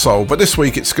 from the Soul, but this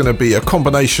week it's going to be a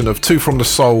combination of 2 from the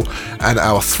Soul and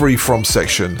our 3 from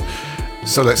section.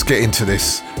 So let's get into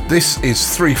this. This is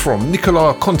 3 from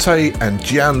Nicola Conte and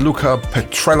Gianluca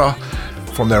Petrella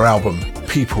from their album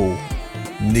People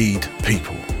Need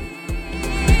People.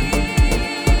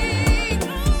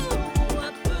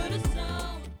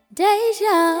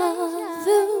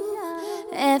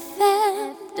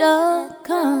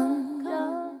 DejaVuFM.com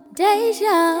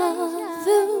DejaVuFM.com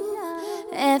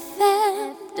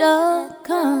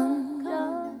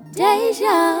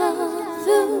DejaVuFM.com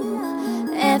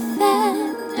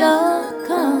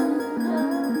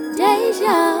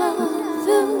DejaVuFM.com.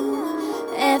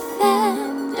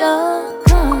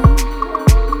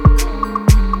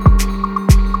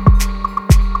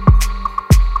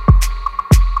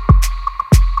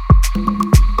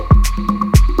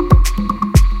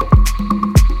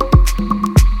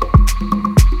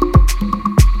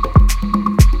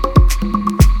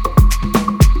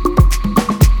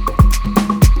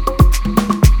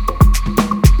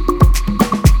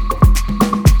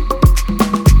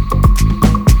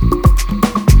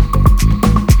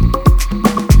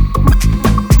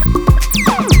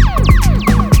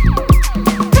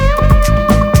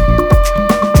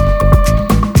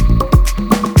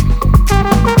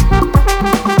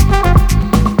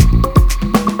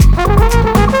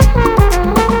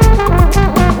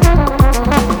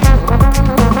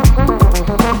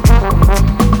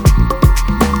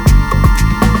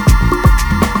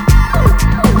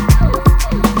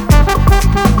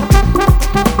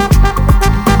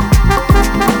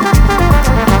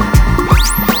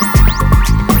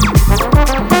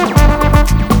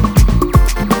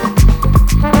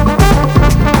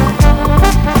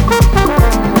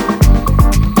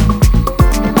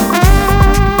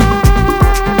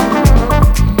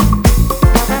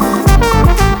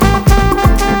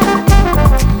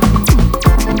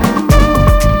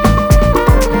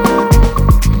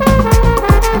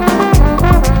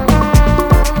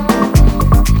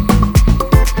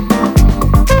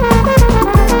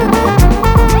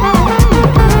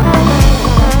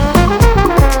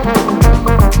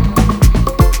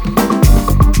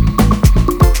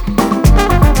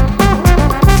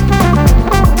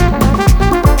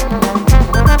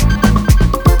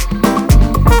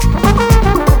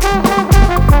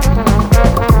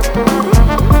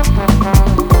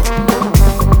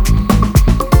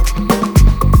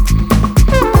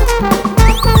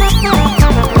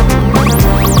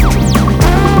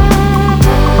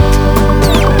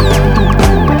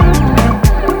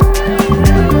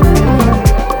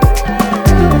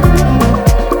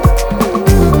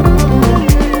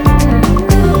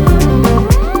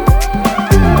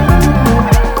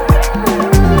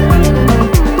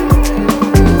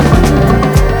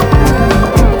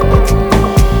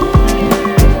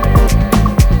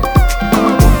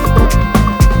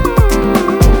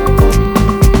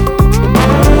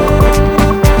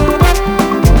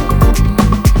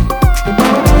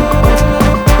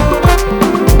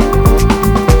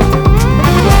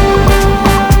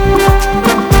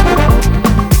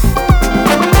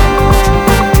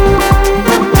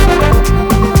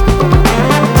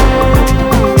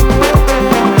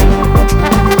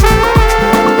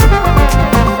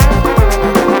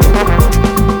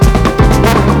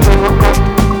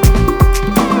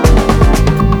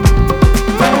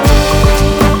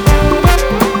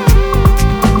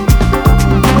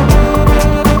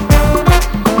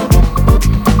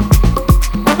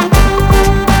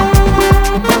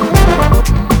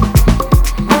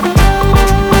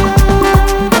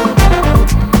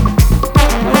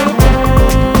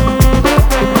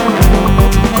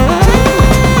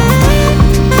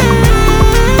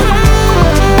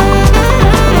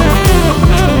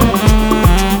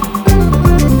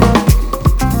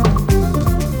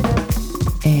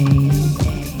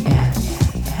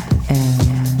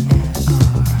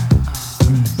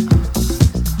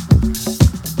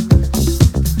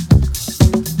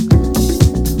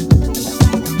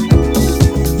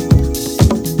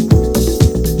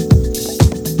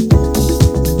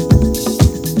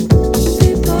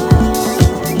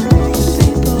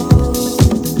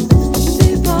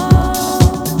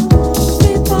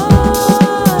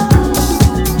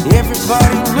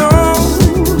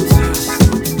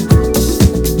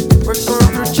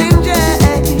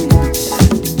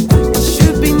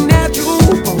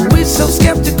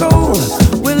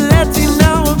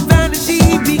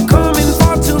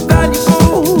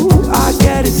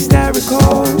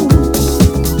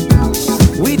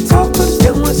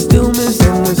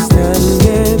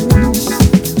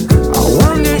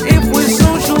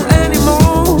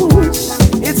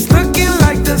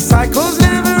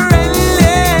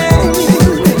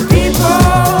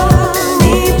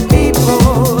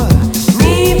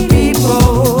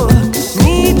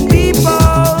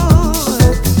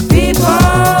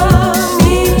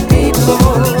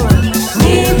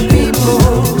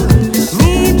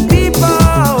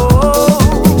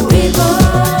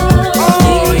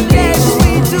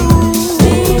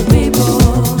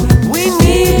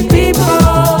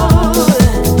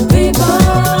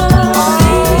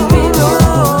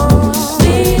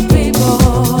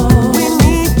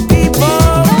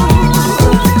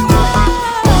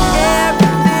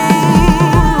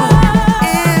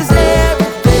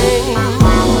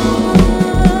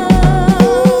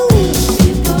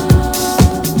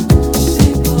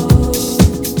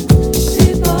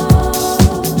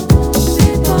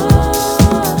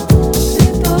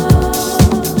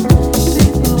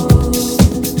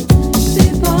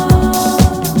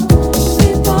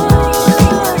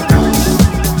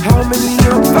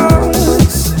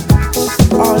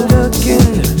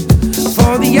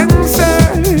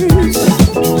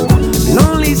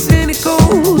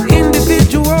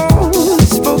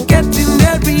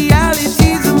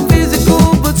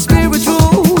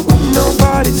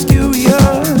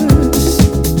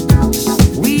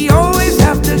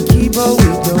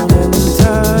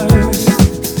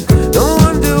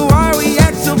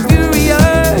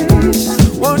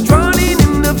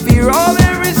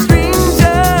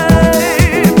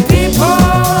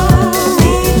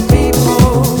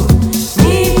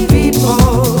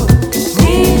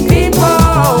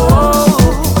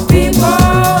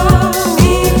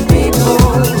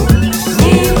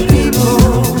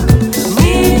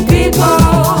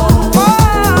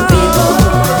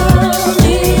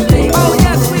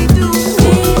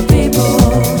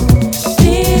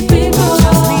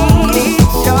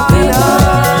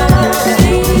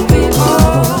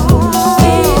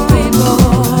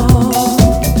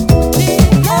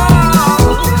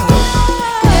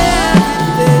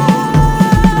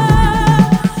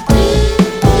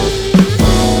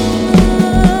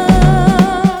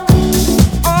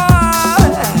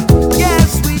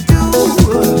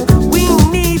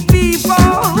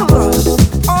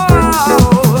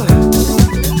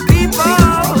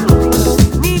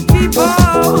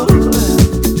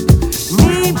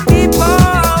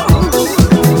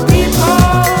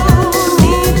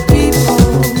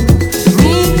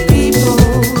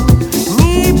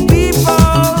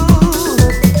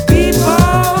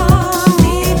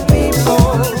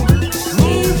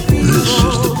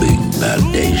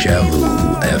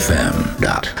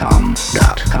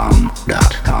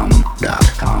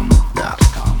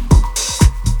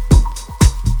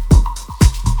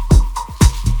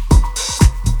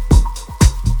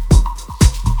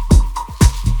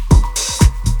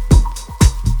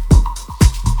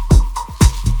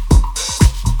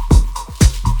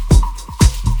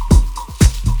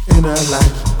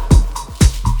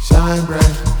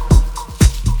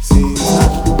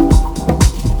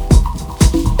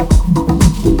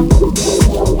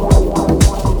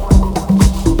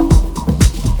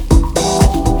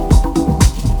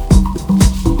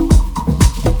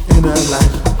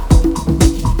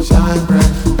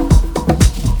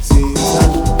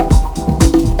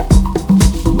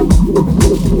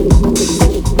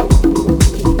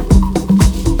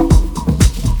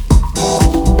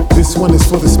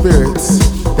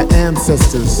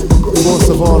 ancestors, force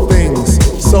of all things,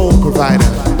 soul provider,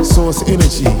 source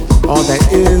energy, all that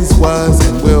is, was,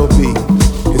 and will be.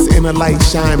 It's inner light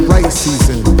shine bright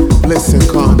season, bliss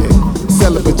incarnate,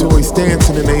 celebratory stance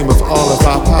in the name of all of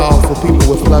our powerful people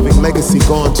with loving legacy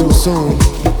gone too soon,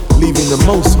 leaving the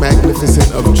most magnificent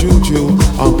of juju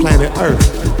on planet Earth.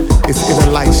 It's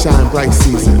inner light shine bright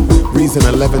season, reason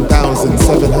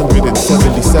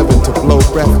 11,777 to blow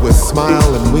breath with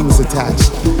smile and wings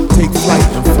attached. Take flight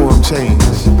and form change.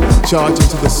 Charge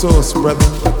into the source, brother.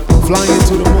 Fly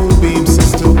into the moonbeam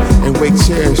system and wake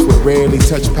cherished with rarely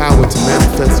touch power to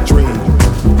manifest dream.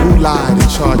 Who lied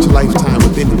and charged lifetime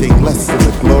with anything less than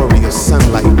the glory of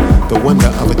sunlight, the wonder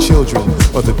of a children,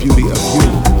 or the beauty of you,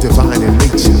 divine in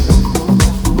nature?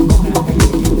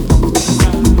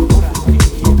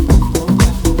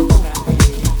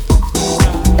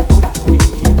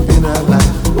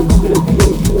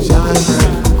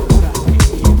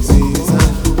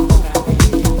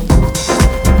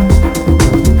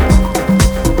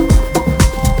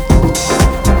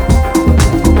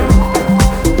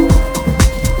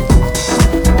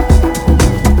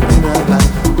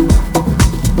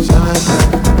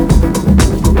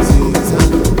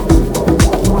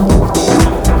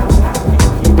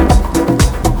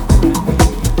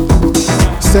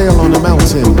 Sail on a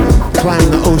mountain, climb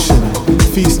the ocean,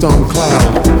 feast on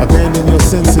cloud, abandon your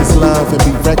senses, love, and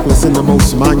be reckless in the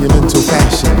most monumental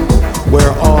fashion.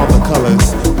 Wear all the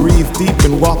colors, breathe deep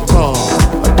and walk tall,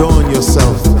 adorn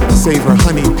yourself, savor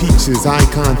honey, peaches, eye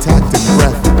contact and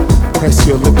breath. Press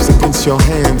your lips against your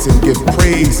hands and give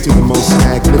praise to the most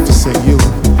magnificent you,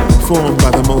 formed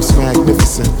by the most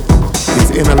magnificent.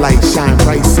 It's inner light shine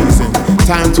bright season,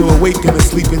 time to awaken the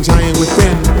sleeping giant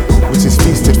within, which has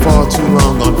feasted far too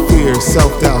long on fear,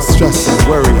 self-doubt, stress, and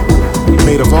worry.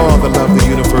 Made of all the love the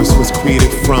universe was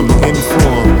created from, in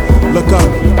form. Look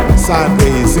up,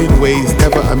 sideways, in ways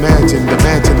never imagined.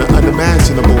 Imagine the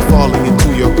unimaginable falling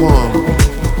into your palm.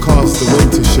 Cause the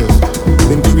wind to shift,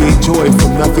 then create joy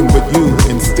from nothing but you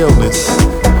in stillness.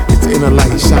 It's inner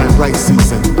light shine bright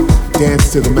season.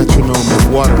 Dance to the metronome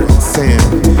of water and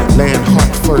sand. Land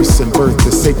heart first and birth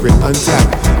the sacred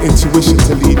untapped intuition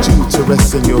to lead you to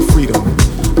rest in your freedom.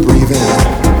 Breathe in.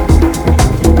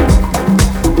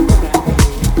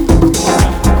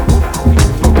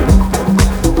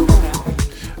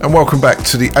 And welcome back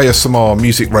to the ASMR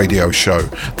Music Radio Show.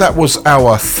 That was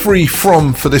our 3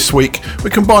 from for this week.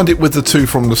 We combined it with the 2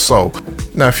 from the soul.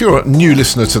 Now, if you're a new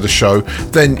listener to the show,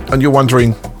 and you're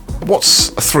wondering, what's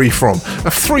a 3 from?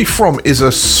 A 3 from is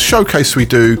a showcase we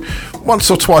do once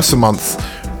or twice a month,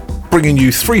 bringing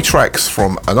you 3 tracks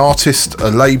from an artist, a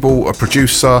label, a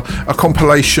producer, a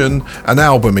compilation, an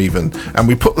album even, and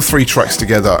we put the 3 tracks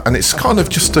together, and it's kind of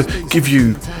just to give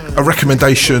you a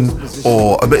recommendation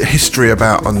or a bit of history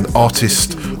about an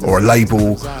artist or a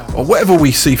label or whatever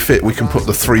we see fit. We can put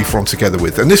the 3 from together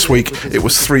with, and this week it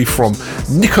was 3 from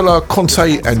Nicola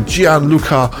Conte and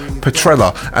Gianluca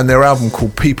Petrella and their album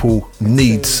called People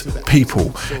Needs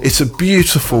People. It's a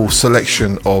beautiful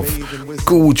selection of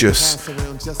gorgeous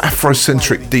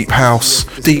Afrocentric deep house,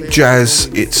 deep jazz.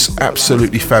 It's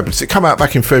absolutely fabulous. It came out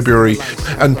back in February,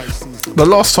 and the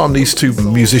last time these 2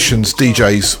 musicians,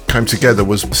 DJs, came together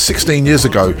was 16 years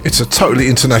ago. It's a totally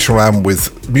international album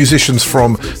with musicians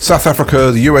from South Africa,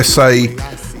 the USA,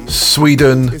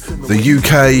 Sweden, the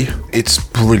UK. It's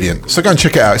brilliant. So go and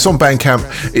check it out. It's on Bandcamp.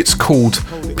 It's called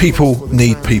People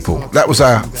Need People. That was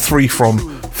our 3 from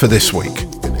for this week.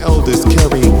 Elders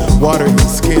carry water and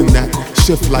skin that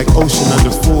shift like ocean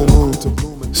under full moon to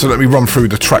bloom. So let me run through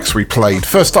the tracks we played.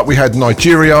 First up we had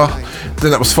Nigeria,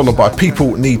 then that was followed by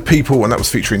People Need People, and that was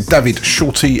featuring David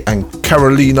Shorty and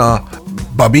Carolina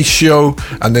Babiscio,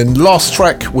 and then last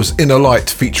track was Inner Light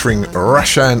featuring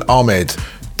Rashan Ahmed.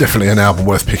 Definitely an album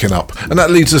worth picking up. And that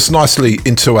leads us nicely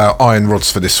into our Iron Rods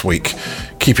for this week,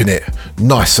 keeping it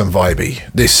nice and vibey.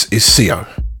 This is Sio.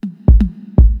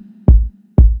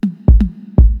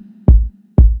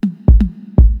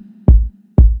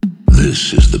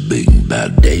 This is the Big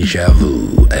Bad Deja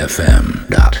Vu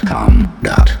FM.com.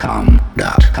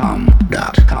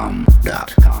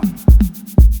 ASMR.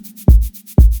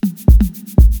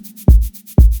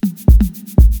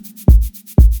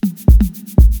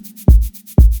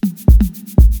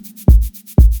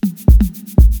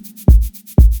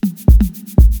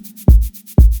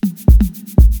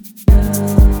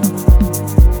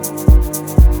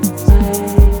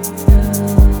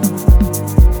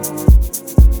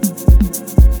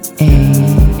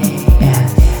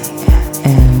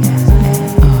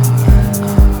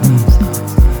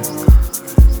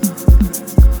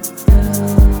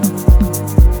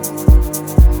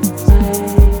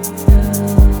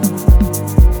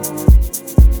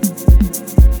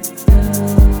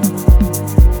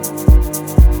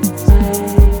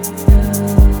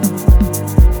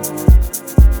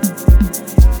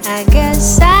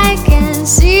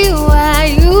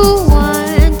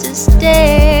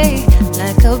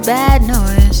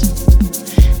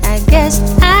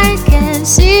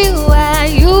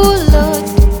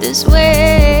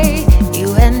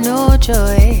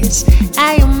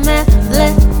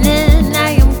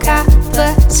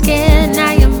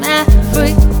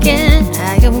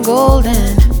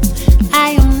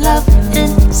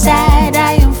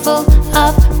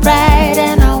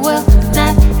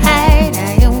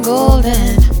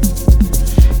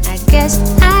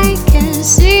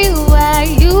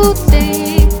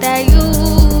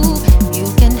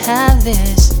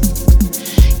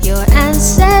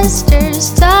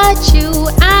 masters taught you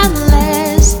I'm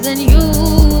less than you,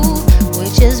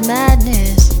 which is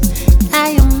madness.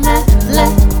 I am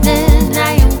melanin,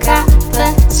 I am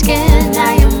copper skin,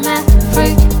 I am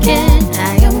African,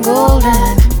 I am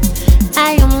golden,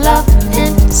 I am love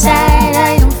inside,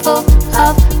 I am full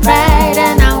of pride,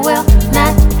 and I will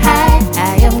not hide,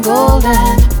 I am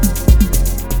golden.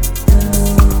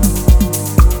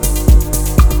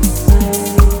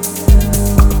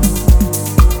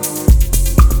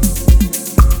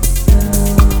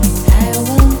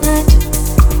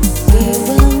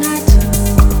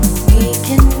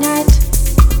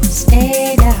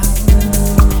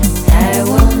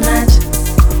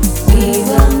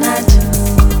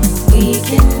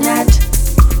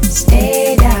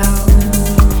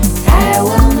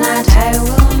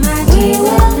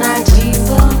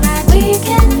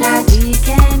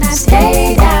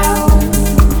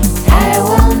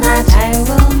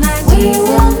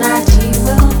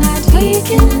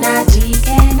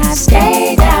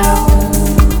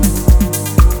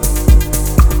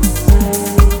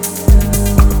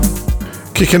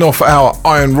 Kicking off our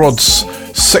Iron Rods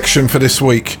section for this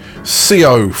week,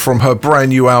 CO from her brand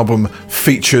new album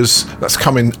Features, that's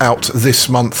coming out this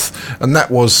month, and that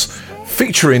was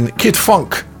featuring Kid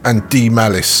Funk and D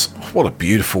Malice. What a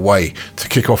beautiful way to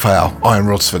kick off our Iron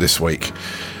Rods for this week.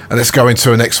 And let's go into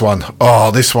the next one.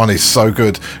 Oh, this one is so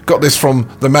good. Got this from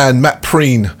the man Matt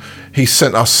Preen. He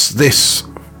sent us this.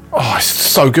 Oh, it's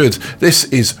so good. This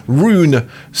is Rune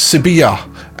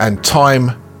Sibia and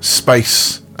Time,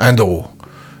 Space and All.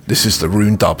 This is the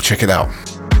Rune dub. Check it out.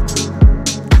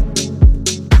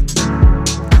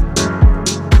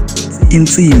 In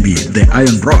CMB, the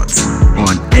Iron Rods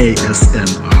on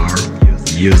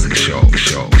ASMR Music Show.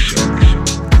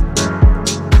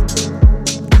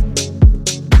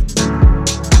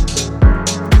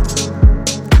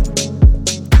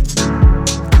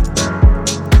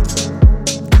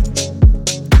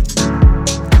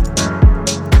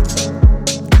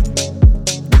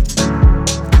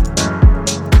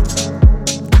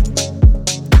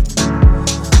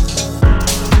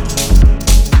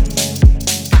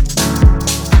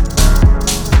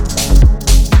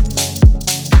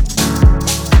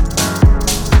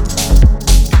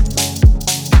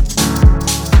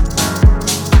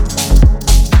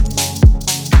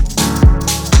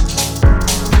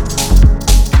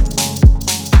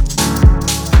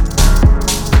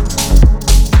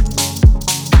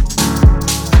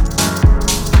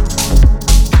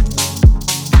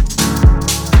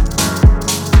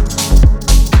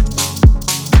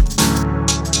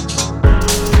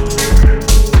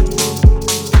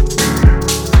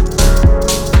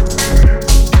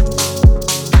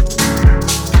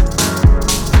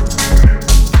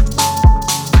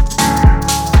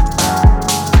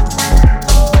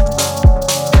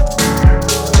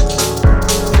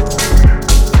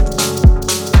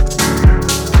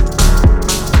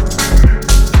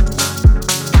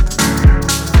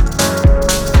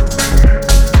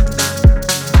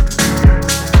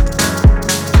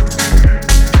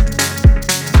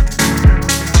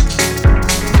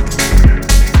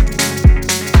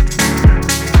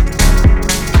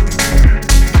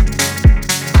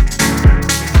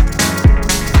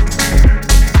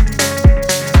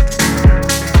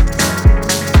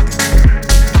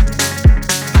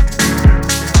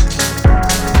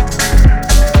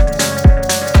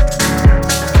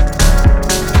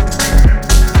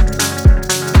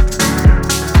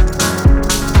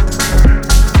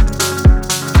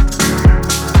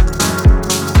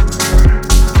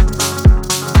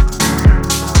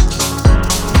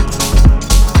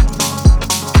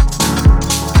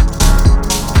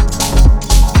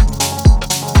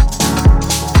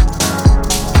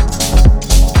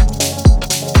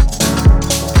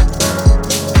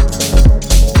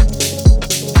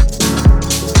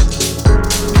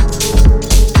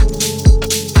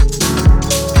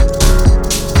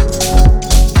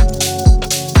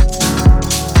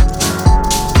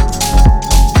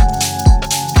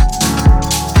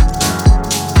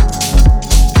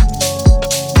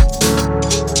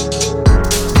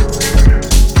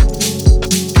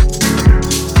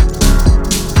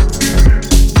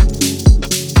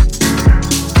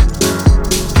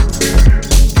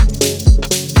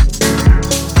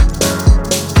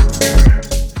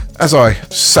 As I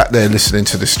sat there listening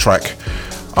to this track,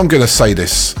 I'm going to say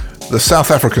this. The South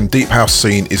African deep house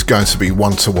scene is going to be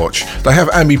one to watch. They have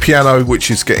Ami Piano, which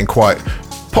is getting quite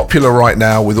popular right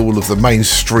now with all of the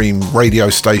mainstream radio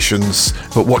stations,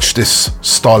 but watch this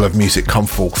style of music come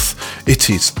forth. It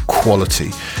is quality.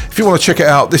 If you want to check it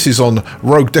out, this is on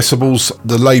Rogue Decibels,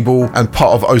 the label, and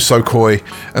part of Osokoi,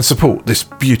 and support this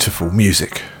beautiful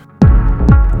music.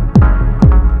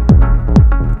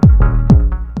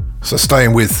 So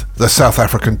staying with the South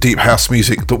African deep house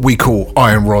music that we call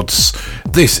Iron Rods,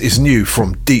 this is new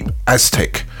from Deep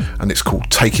Aztec and it's called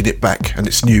Taking It Back, and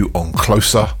it's new on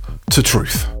Closer to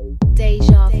Truth.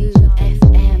 Deja Vu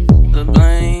FM. The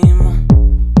blame.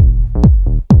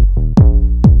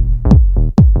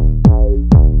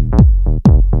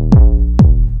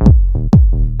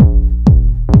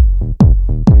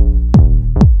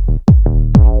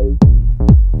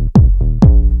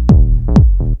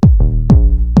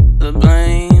 The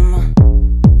blame.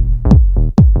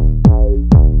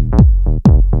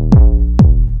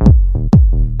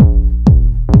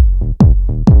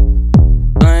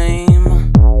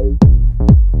 Blame.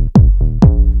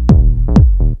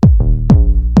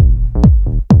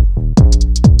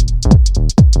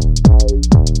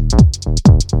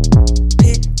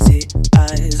 Pity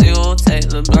eyes, you'll take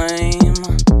the blame.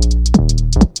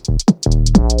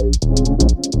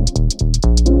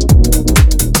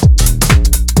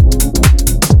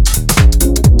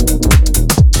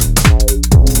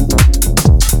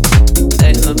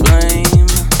 Take the blame.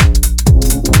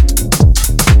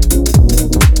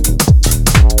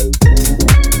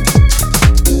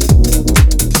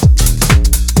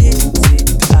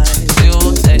 Pity eyes,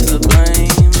 you'll take the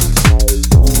blame.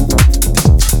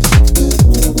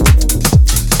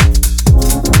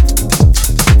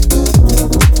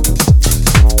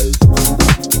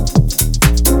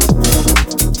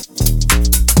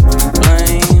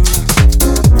 Blame.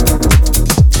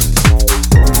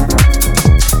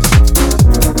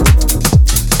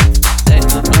 Take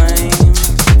the blame.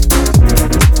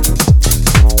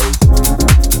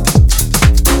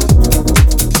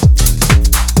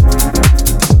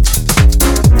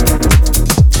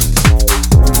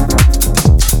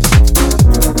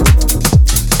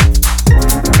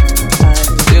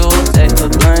 You'll take the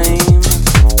blame.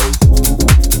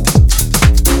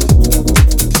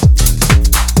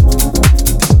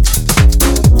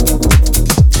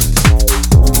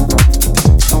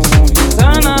 So won't you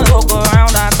turn and look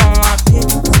around? I don't want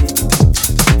pity.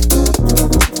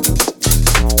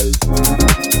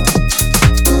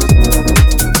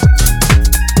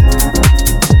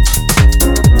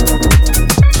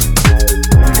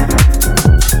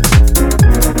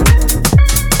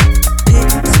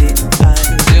 Pity eyes,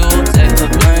 you'll take the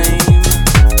blame.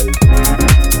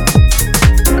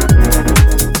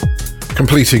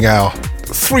 Completing our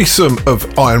threesome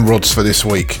of Iron Rods for this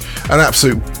week. An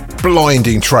absolute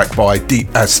blinding track by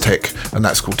Deep Aztec, and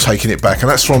that's called Taking It Back, and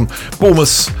that's from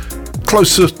Bournemouth's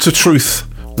Closer to Truth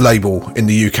label in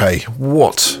the UK.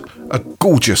 What a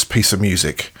gorgeous piece of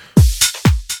music.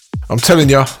 I'm telling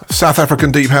you, South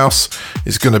African Deep House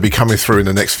is going to be coming through in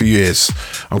the next few years.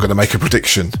 I'm going to make a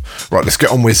prediction. Right, let's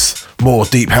get on with more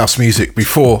Deep House music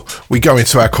before we go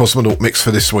into our Cosmonaut mix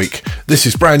for this week. This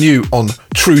is brand new on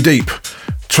True Deep.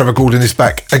 Trevor Gordon is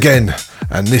back again,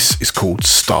 and this is called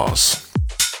Stars.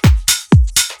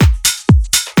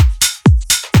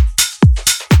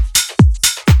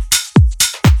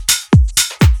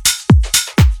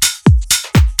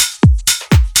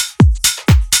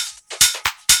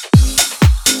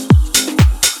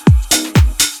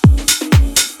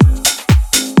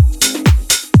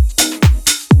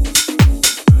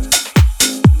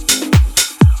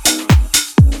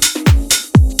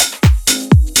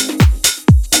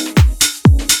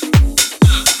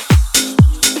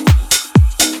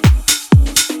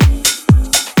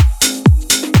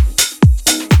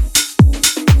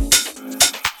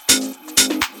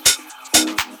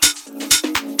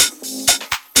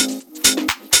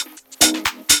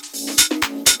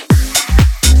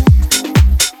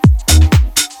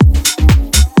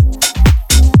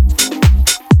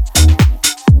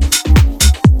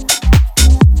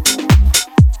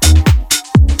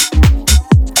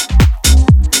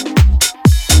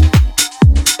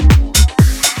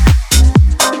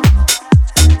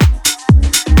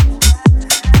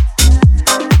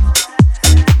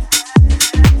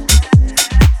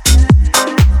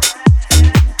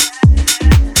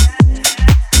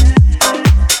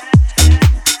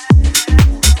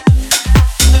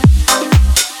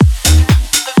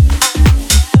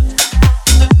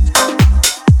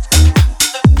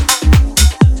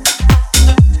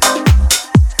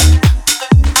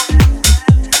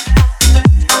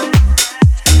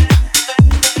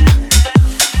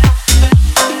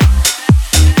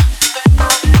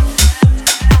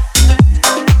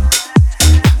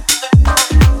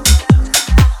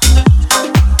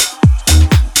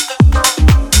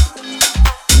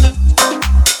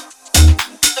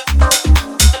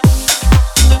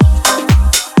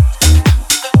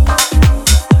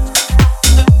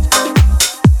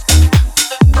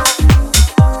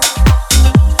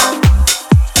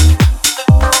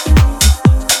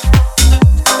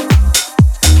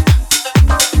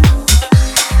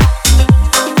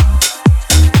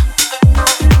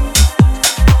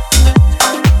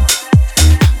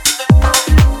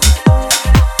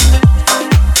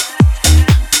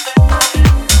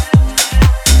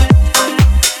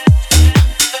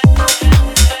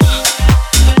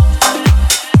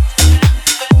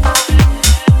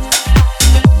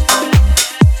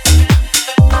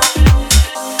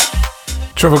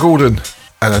 Trevor Gordon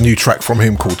and a new track from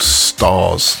him called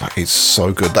Stars. That is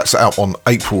so good. That's out on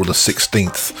April the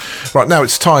 16th. Right now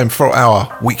it's time for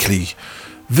our weekly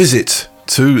visit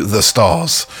to the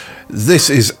stars.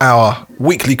 This is our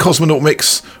weekly Cosmonaut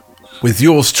mix with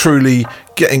yours truly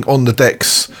getting on the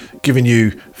decks, giving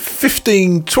you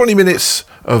 15-20 minutes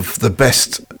of the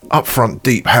best upfront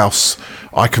deep house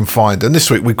I can find. And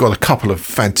this week we've got a couple of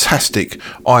fantastic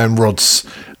iron rods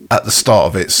at the start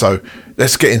of it. So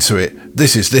let's get into it.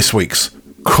 This is this week's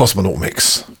Cosmonaut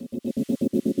mix. 200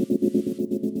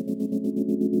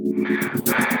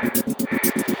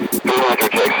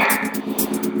 checks.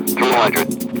 200.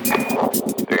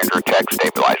 300 check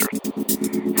stabilizers.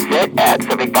 Set at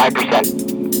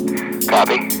 75%.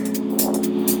 Copy.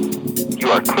 You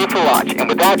are clear for launch, and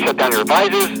with that, shut down your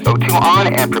visors, O2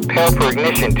 on, and prepare for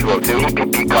ignition, 202.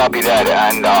 EPP, copy that,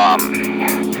 and,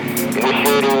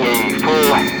 initiating a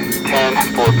full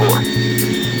 10-4-4.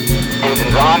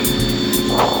 Engines on.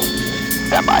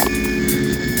 Stand by.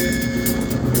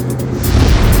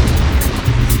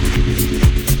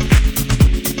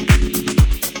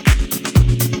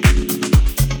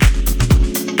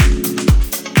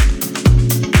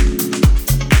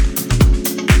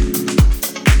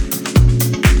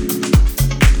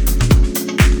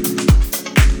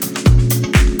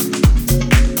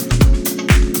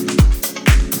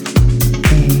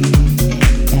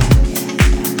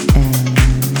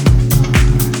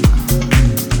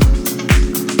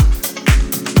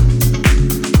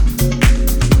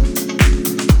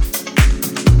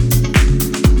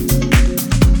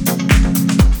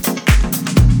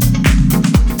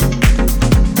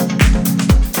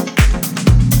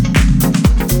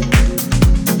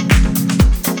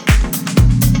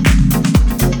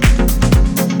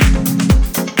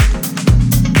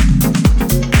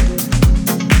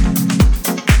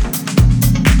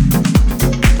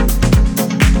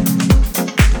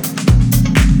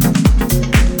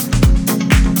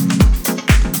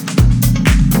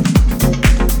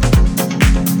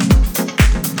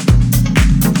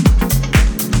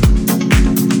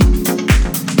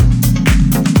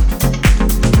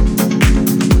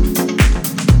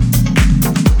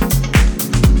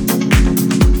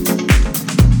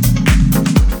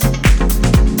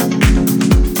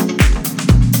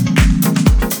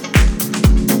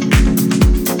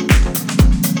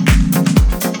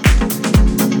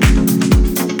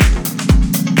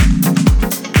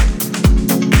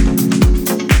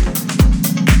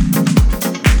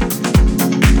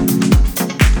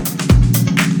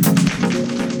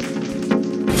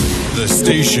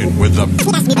 Station with the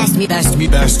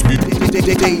best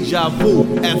Deja Vu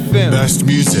FM. Best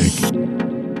music.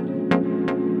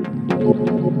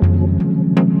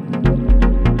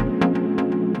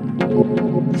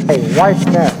 A white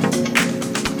man,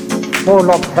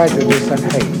 full of prejudice and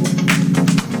hate,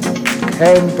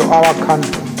 came to our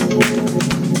country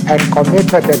and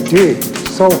committed a deed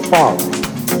so foul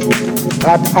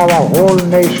that our whole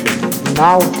nation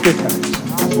now teeters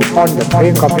on the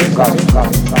brink of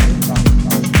injustice.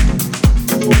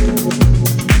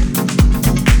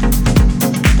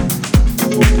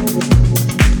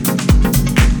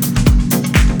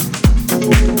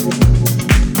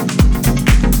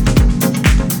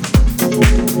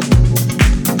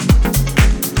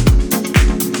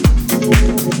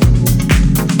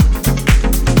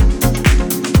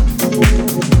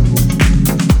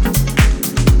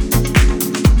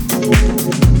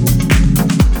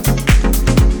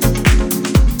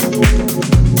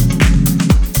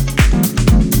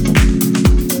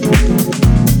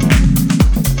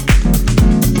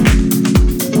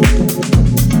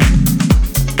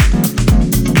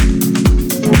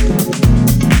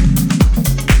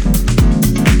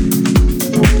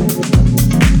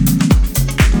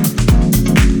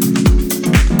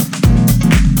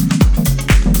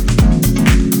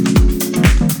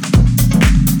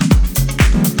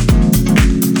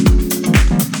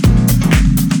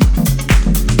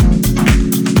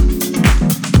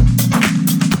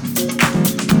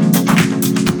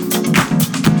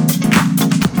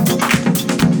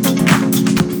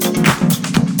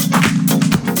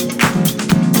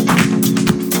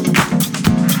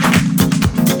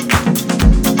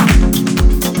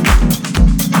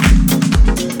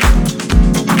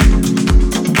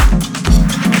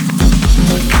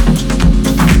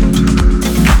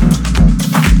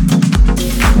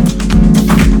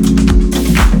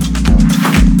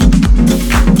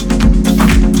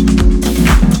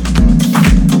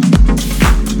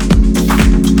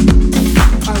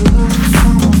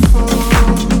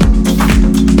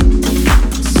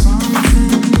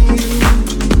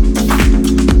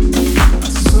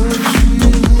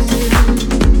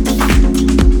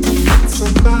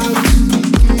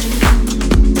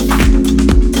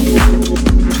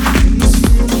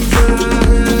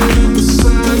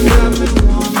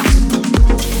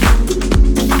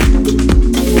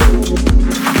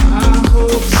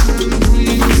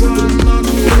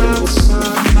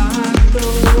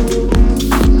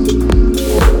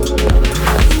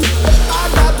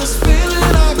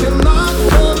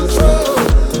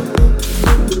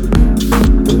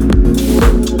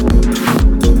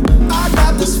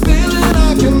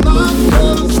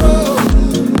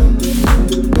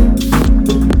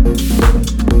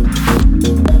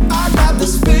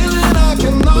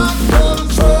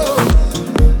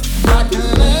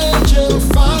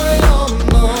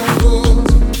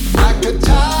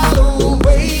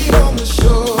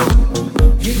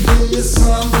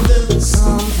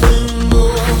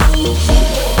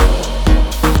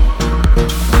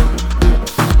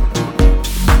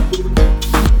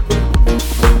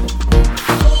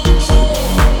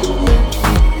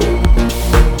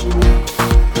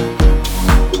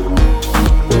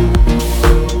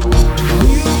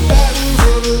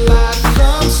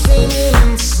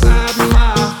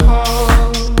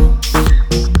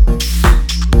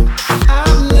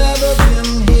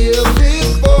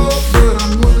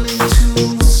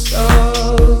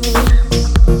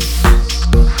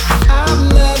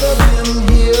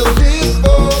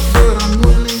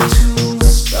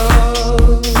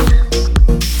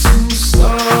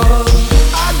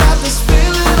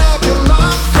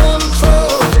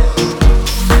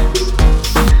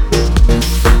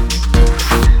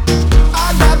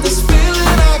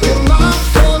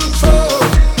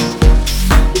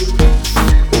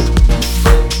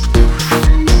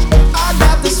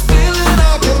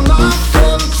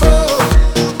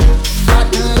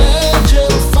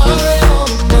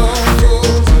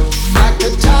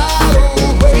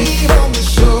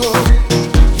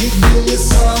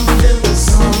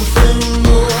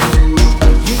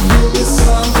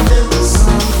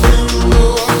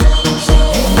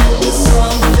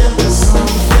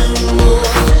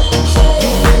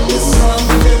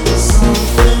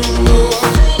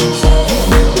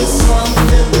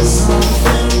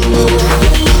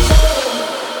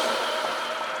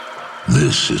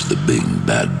 the big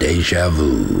bad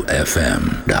DejaVuFM.com.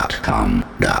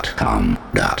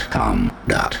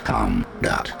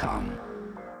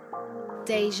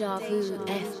 Deja Vu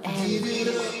FM.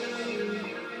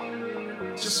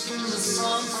 Just give me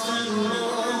something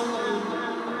more.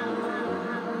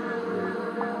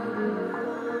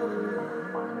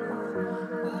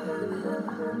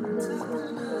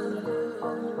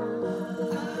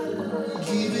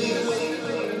 Give it away.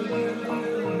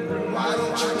 Why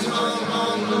don't you come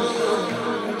on board?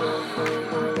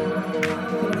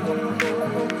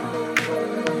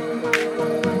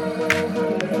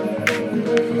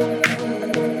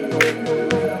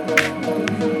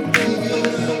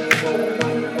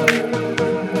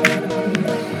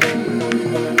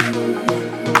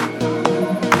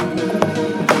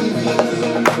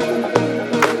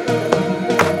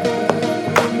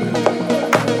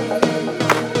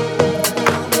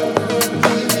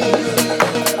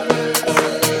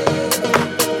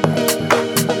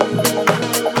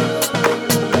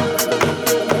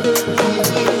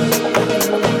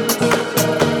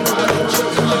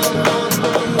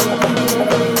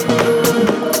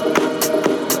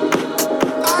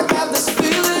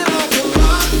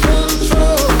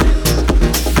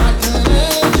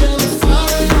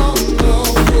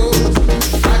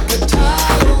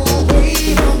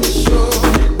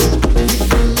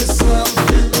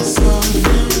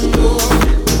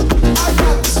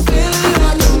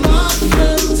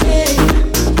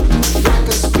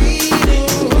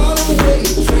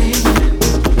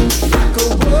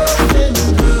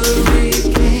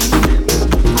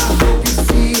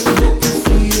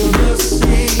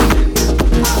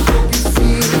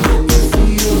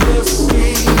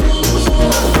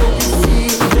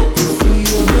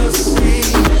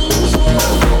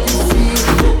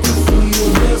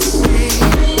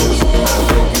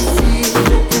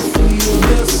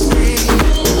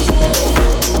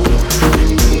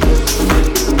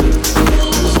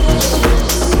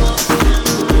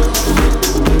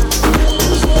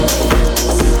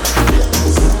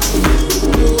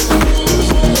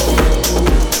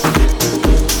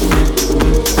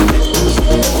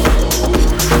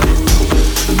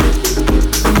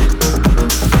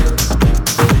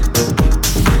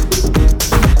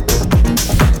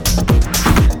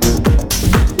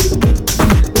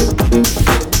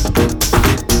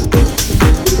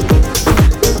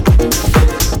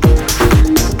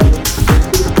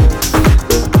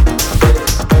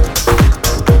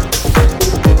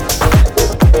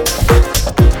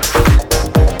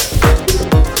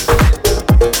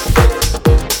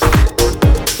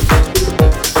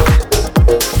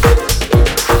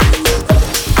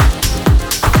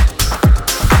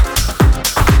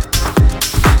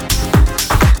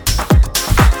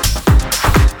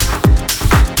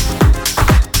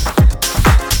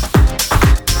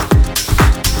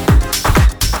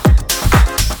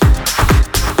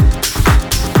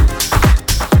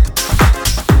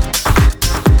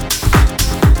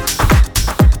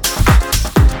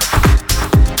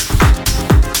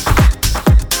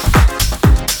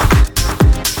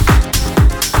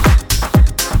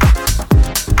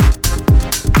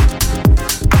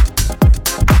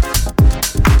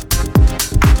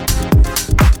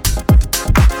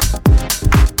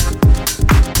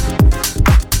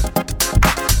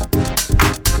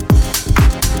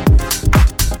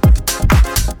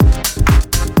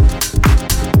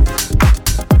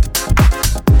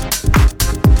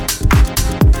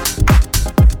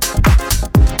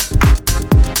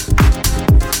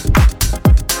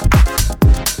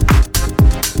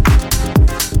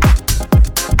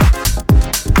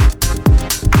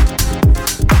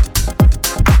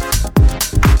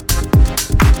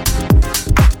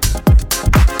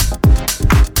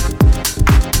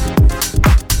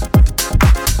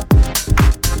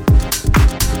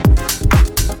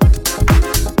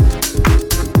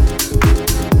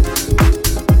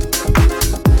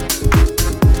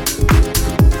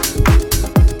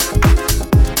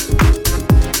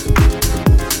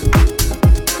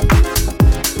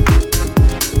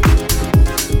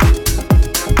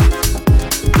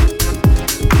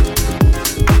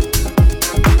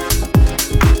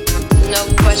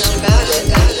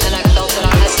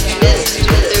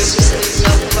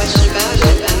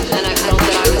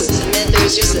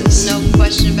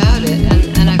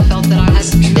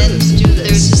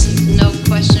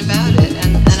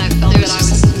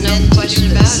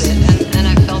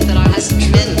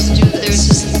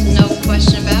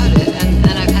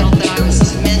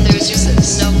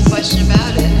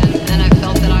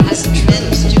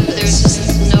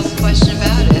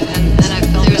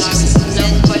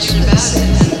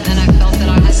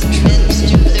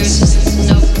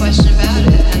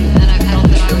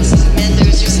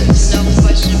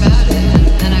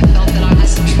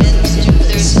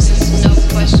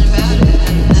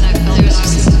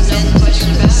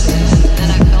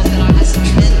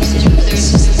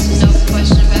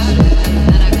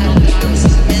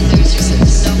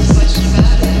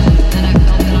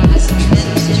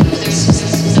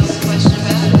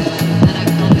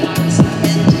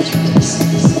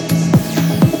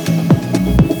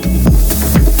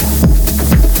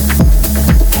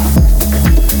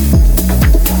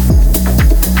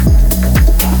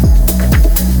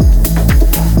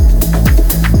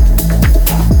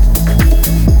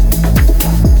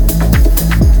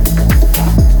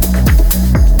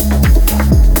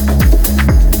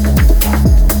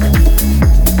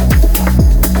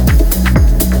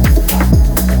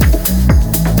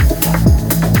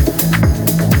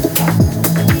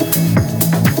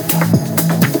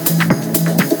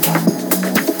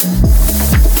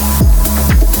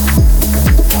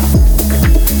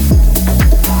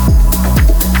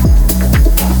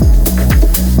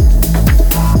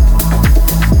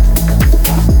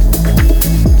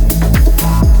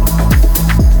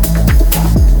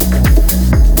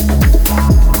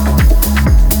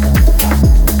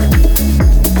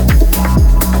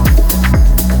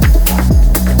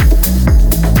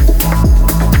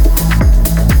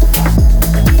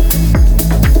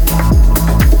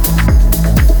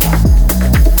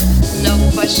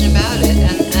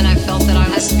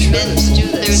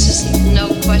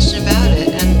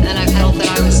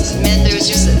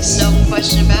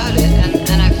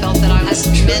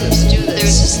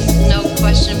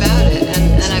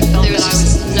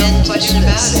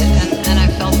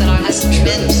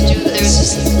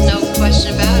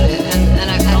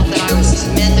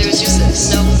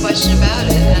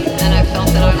 and I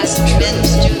felt that I was meant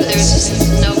to do this.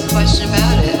 There's no question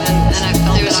about it, and I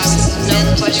felt that I was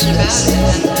no question about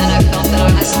it, and I felt that I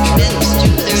was meant to do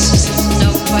this. There's no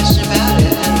question about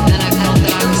it, and I felt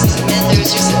that I was meant.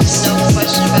 There's no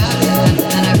question about it,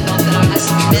 and I felt that I was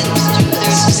meant to do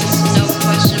this. There's no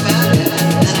question about it,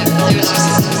 and I felt that I was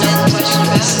no question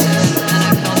about it, and I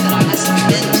felt that I was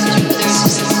meant to do this.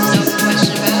 There's no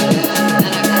question about it,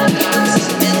 and I felt that I was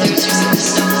meant. There's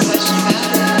no question about it,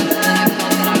 and I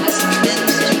felt that I was meant to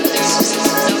do this.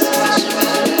 There's no question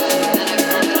about it,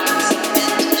 and I felt that I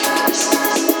was meant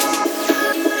to do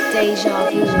this. Deja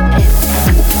Vu FM.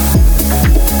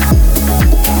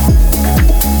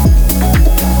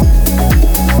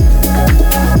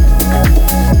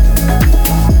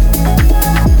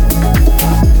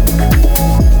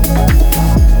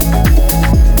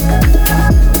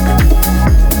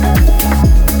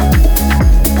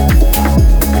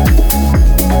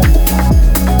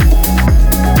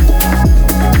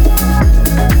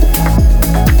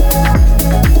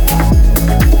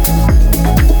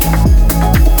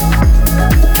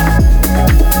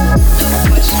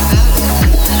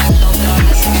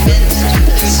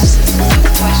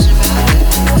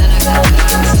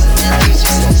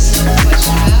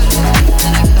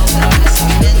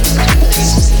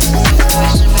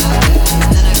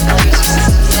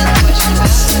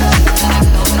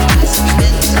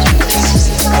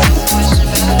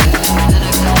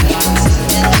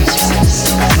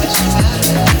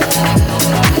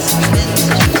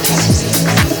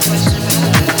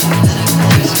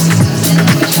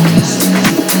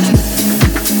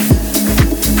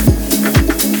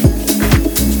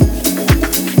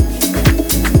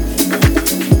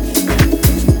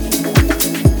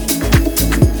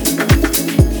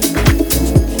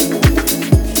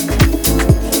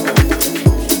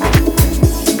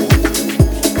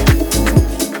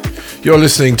 You're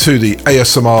listening to the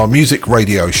ASMR Music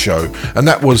Radio Show, and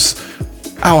that was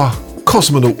our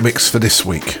Cosmonaut mix for this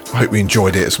week. I hope you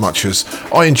enjoyed it as much as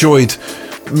I enjoyed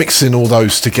mixing all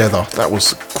those together. That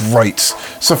was great.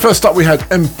 So first up we had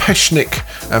Mpeshnik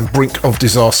and Brink of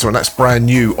Disaster, and that's brand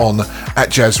new on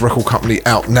Atjazz Record Company,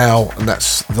 out now, and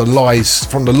that's The Lies,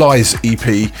 from the Lies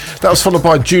EP. That was followed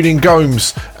by Julian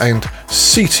Gomes and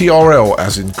CTRL,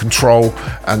 as in Control,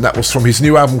 and that was from his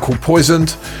new album called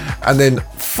Poisoned. And then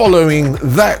following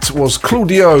that was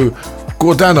Claudio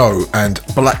Gordano and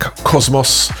Black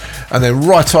Cosmos, and then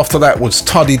right after that was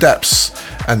Tidy Daps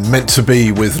and Meant to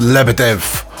Be with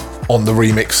Lebedev on the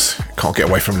remix. Can't get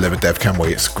away from Lebedev, can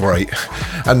we? It's great.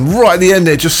 And right at the end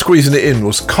there, just squeezing it in,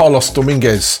 was Carlos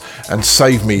Dominguez and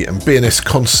Save Me and BNS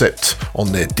Concept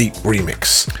on their Deep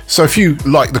remix. So if you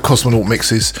like the Cosmonaut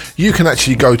mixes, you can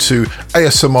actually go to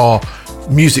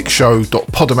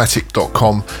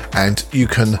asmrmusicshow.podomatic.com and you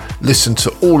can listen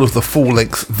to all of the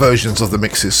full-length versions of the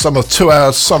mixes. Some are 2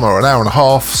 hours, some are an hour and a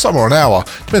half, some are an hour.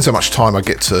 Depends how much time I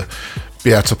get to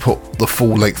be able to put the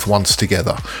full-length ones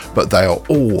together. But they are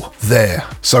all there.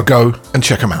 So go and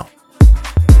check them out.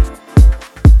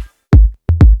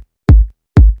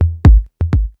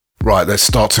 Right, let's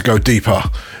start to go deeper.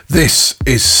 This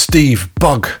is Steve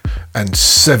Bug and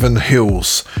Seven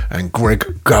Hills and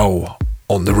Greg Gull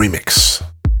on the remix.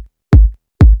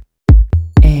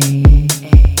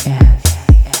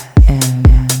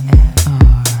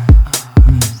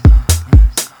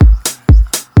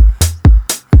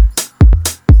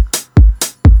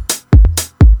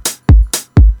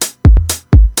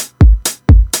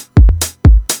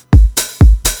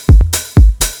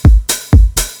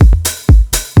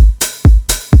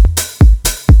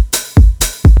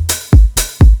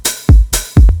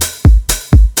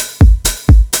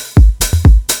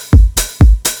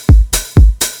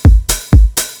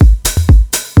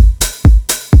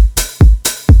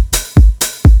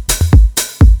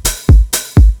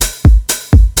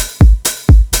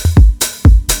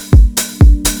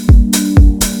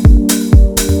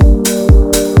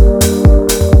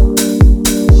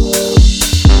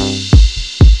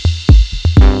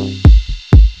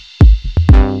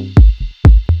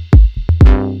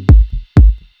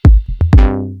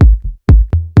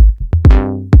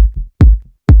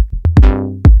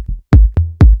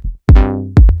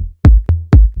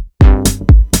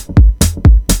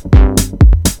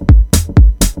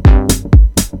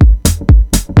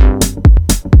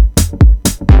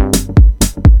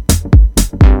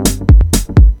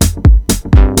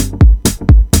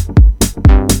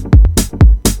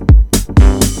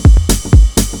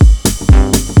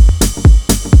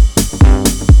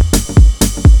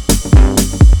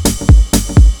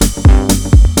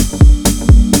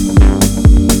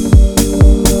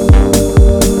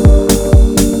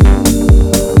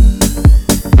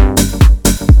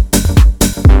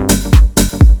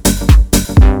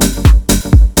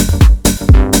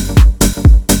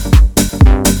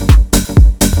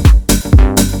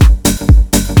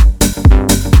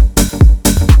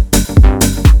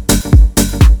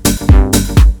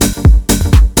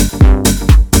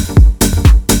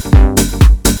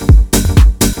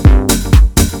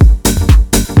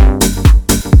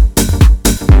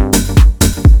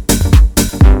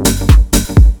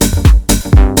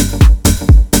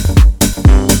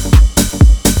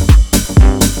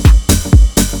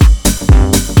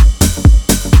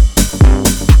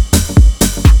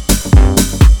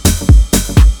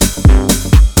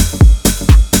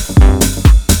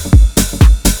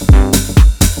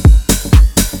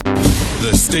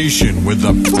 The station with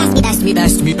the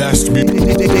best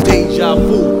Deja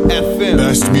Vu FM.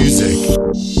 best music.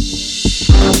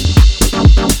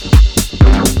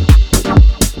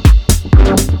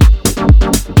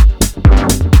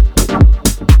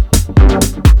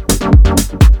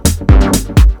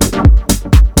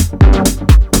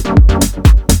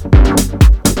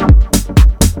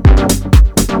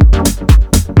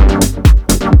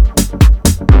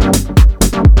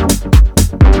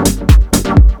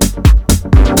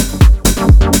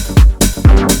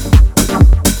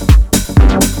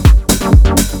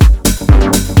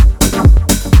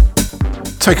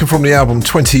 Taken from the album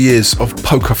 20 Years of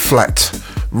Poker Flat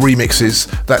remixes,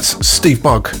 that's Steve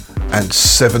Bug and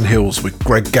Seven Hills with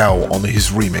Greg Gow on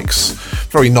his remix.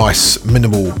 Very nice,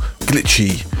 minimal,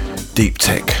 glitchy, deep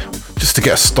tech, just to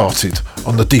get us started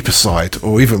on the deeper side,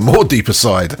 or even more deeper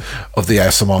side, of the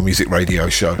ASMR Music Radio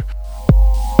Show.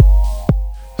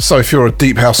 So if you're a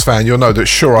Deep House fan, you'll know that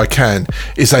Sure I Can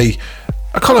is a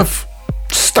kind of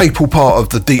staple part of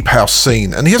the deep house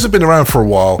scene, and he hasn't been around for a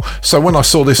while. So when I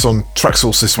saw this on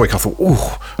Traxsource this week, I thought,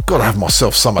 oh, gotta have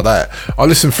myself some of that. I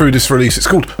listened through this release. It's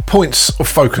called Points of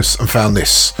Focus and found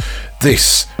this.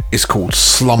 This is called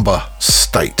Slumber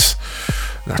State.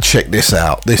 Now check this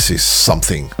out. This is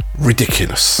something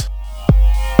ridiculous.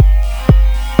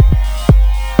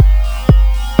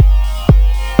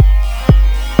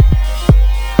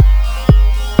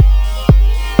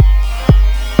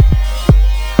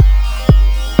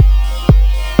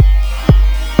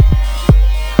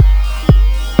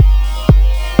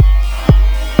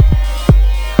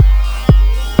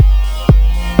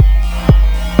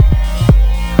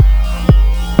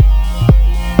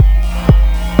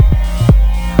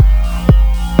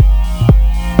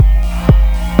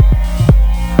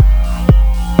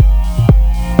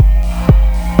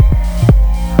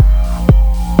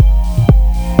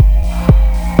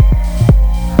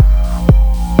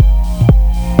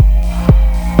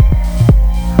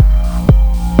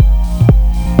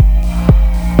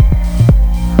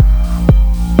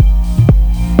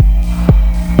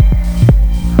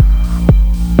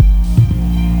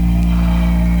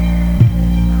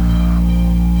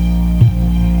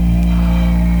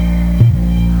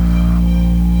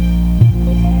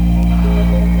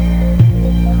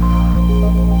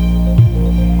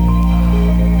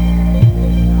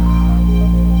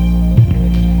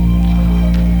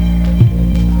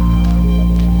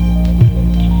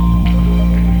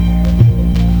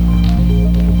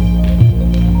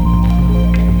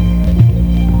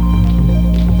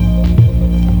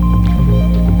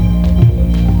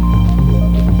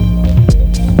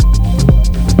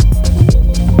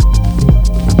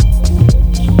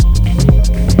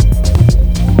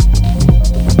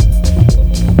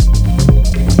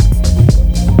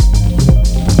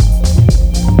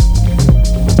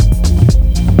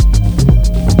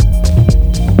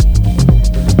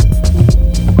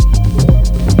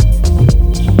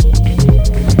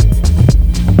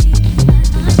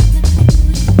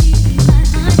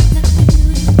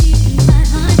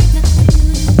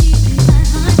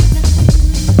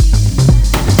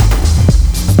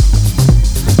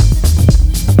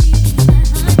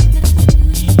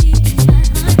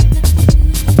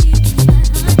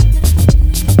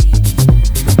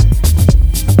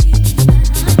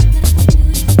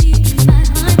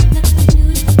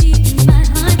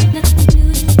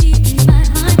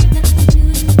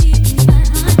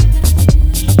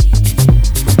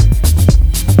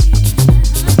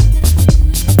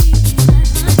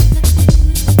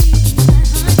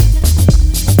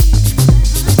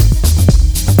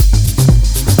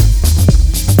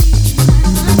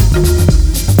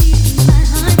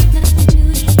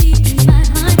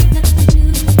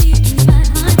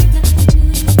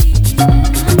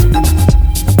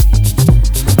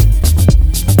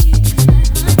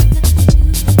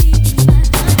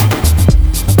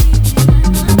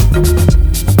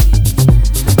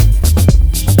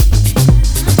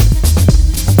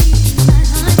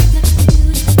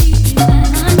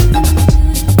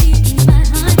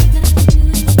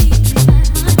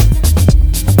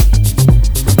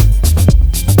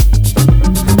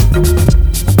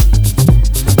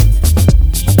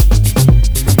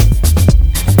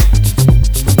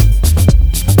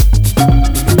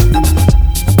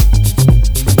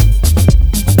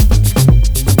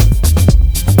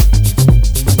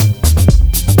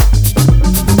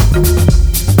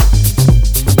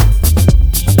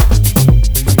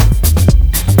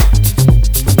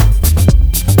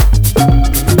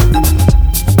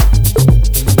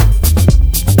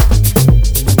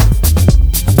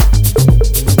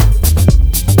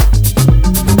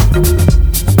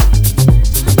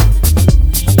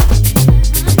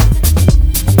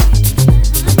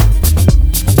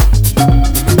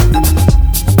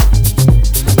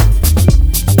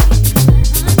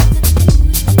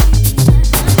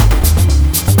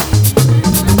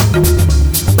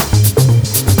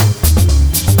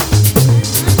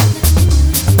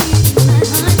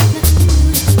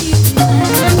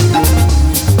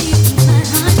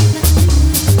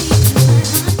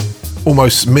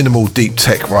 almost minimal deep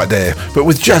tech right there, but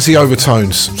with jazzy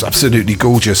overtones. It's absolutely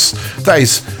gorgeous. That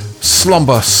is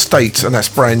Slumber State, and that's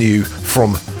brand new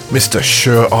from Mr.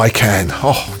 Sure I Can.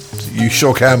 Oh, you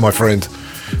sure can, my friend.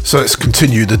 So let's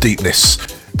continue the deepness.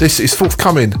 This is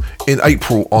forthcoming in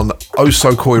April on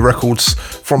Osokoi Records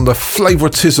from the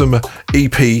Flavoritism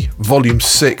EP Volume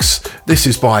 6. This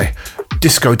is by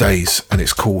Disco Days and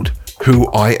it's called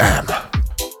Who I Am.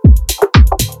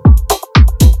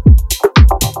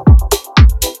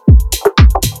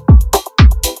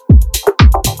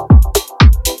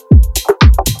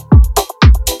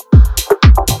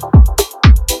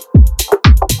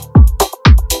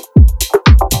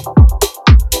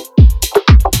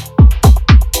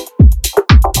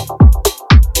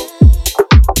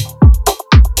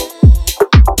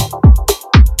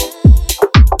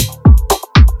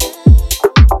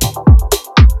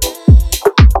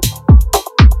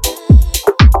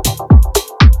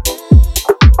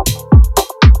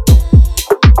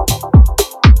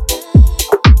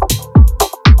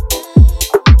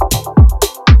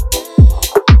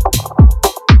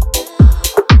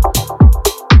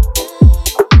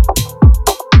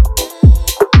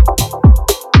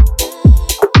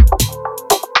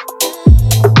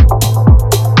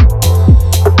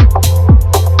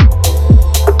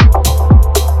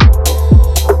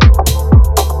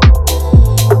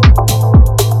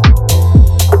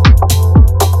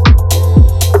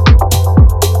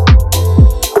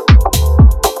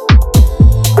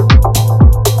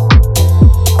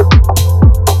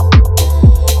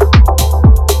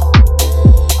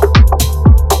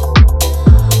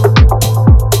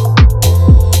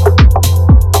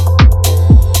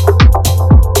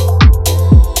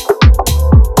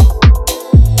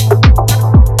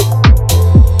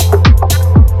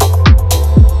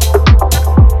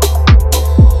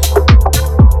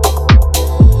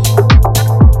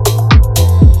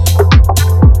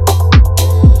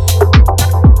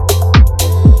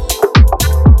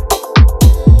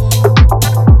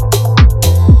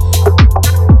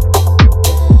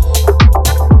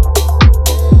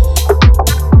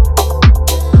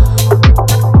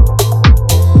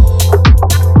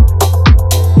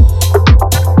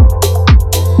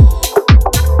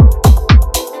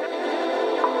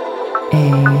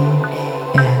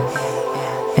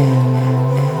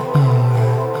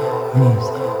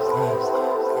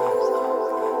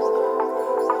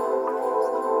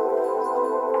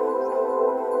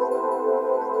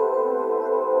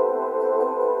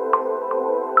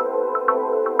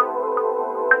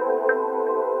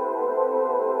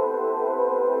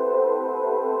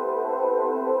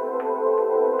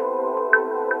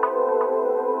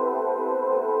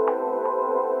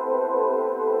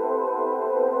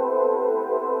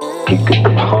 You could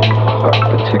pump a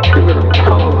particular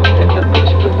tone into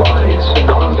this device and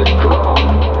on the drum,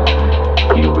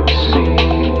 you would see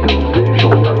the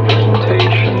visual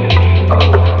representation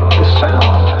of the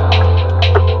sound,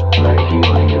 the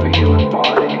healing of the human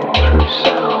body through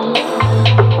sound,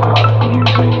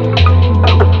 using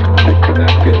the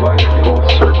connected electrical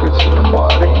circuits in the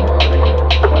body,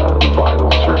 the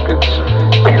vital circuits,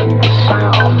 and the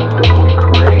sound that we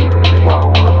create while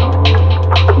we're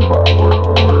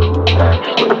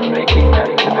actually making that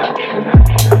connection.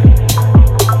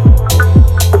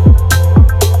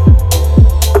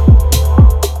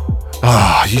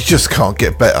 You just can't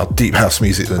get better deep house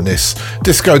music than this.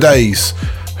 Disco Days,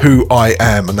 Who I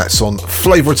Am, and that's on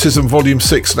Flavoritism Volume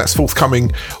 6, and that's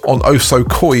forthcoming on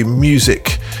Osokoi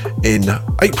Music in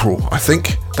April, I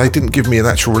think. They didn't give me an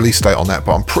actual release date on that,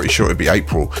 but I'm pretty sure it'd be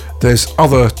April. There's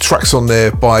other tracks on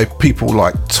there by people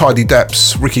like Tidy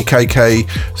Daps, Ricky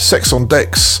KK, Sex on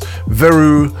Decks,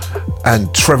 Veru,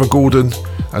 and Trevor Gordon.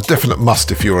 A definite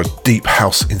must if you're a deep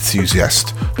house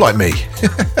enthusiast like me.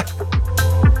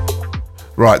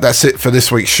 Right, that's it for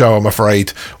this week's show, I'm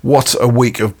afraid. What a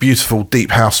week of beautiful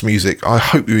deep house music. I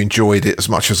hope you enjoyed it as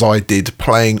much as I did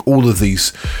playing all of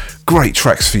these great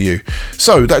tracks for you.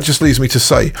 So that just leaves me to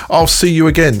say, I'll see you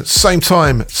again, same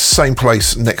time, same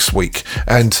place next week.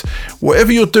 And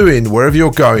whatever you're doing, wherever you're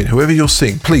going, whoever you're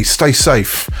seeing, please stay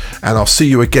safe. And I'll see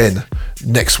you again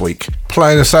next week.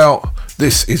 Playing us out,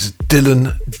 this is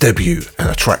Dylan Debut and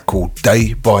a track called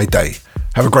Day by Day.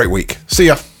 Have a great week. See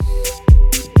ya.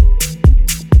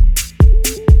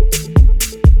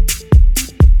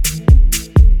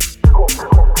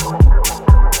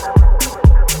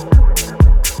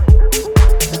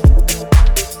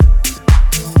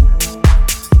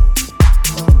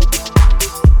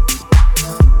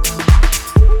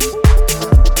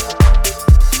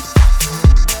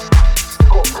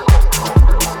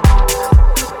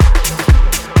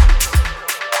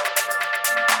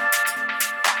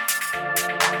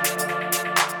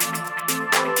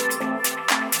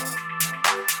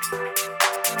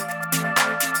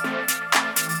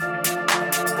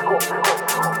 West.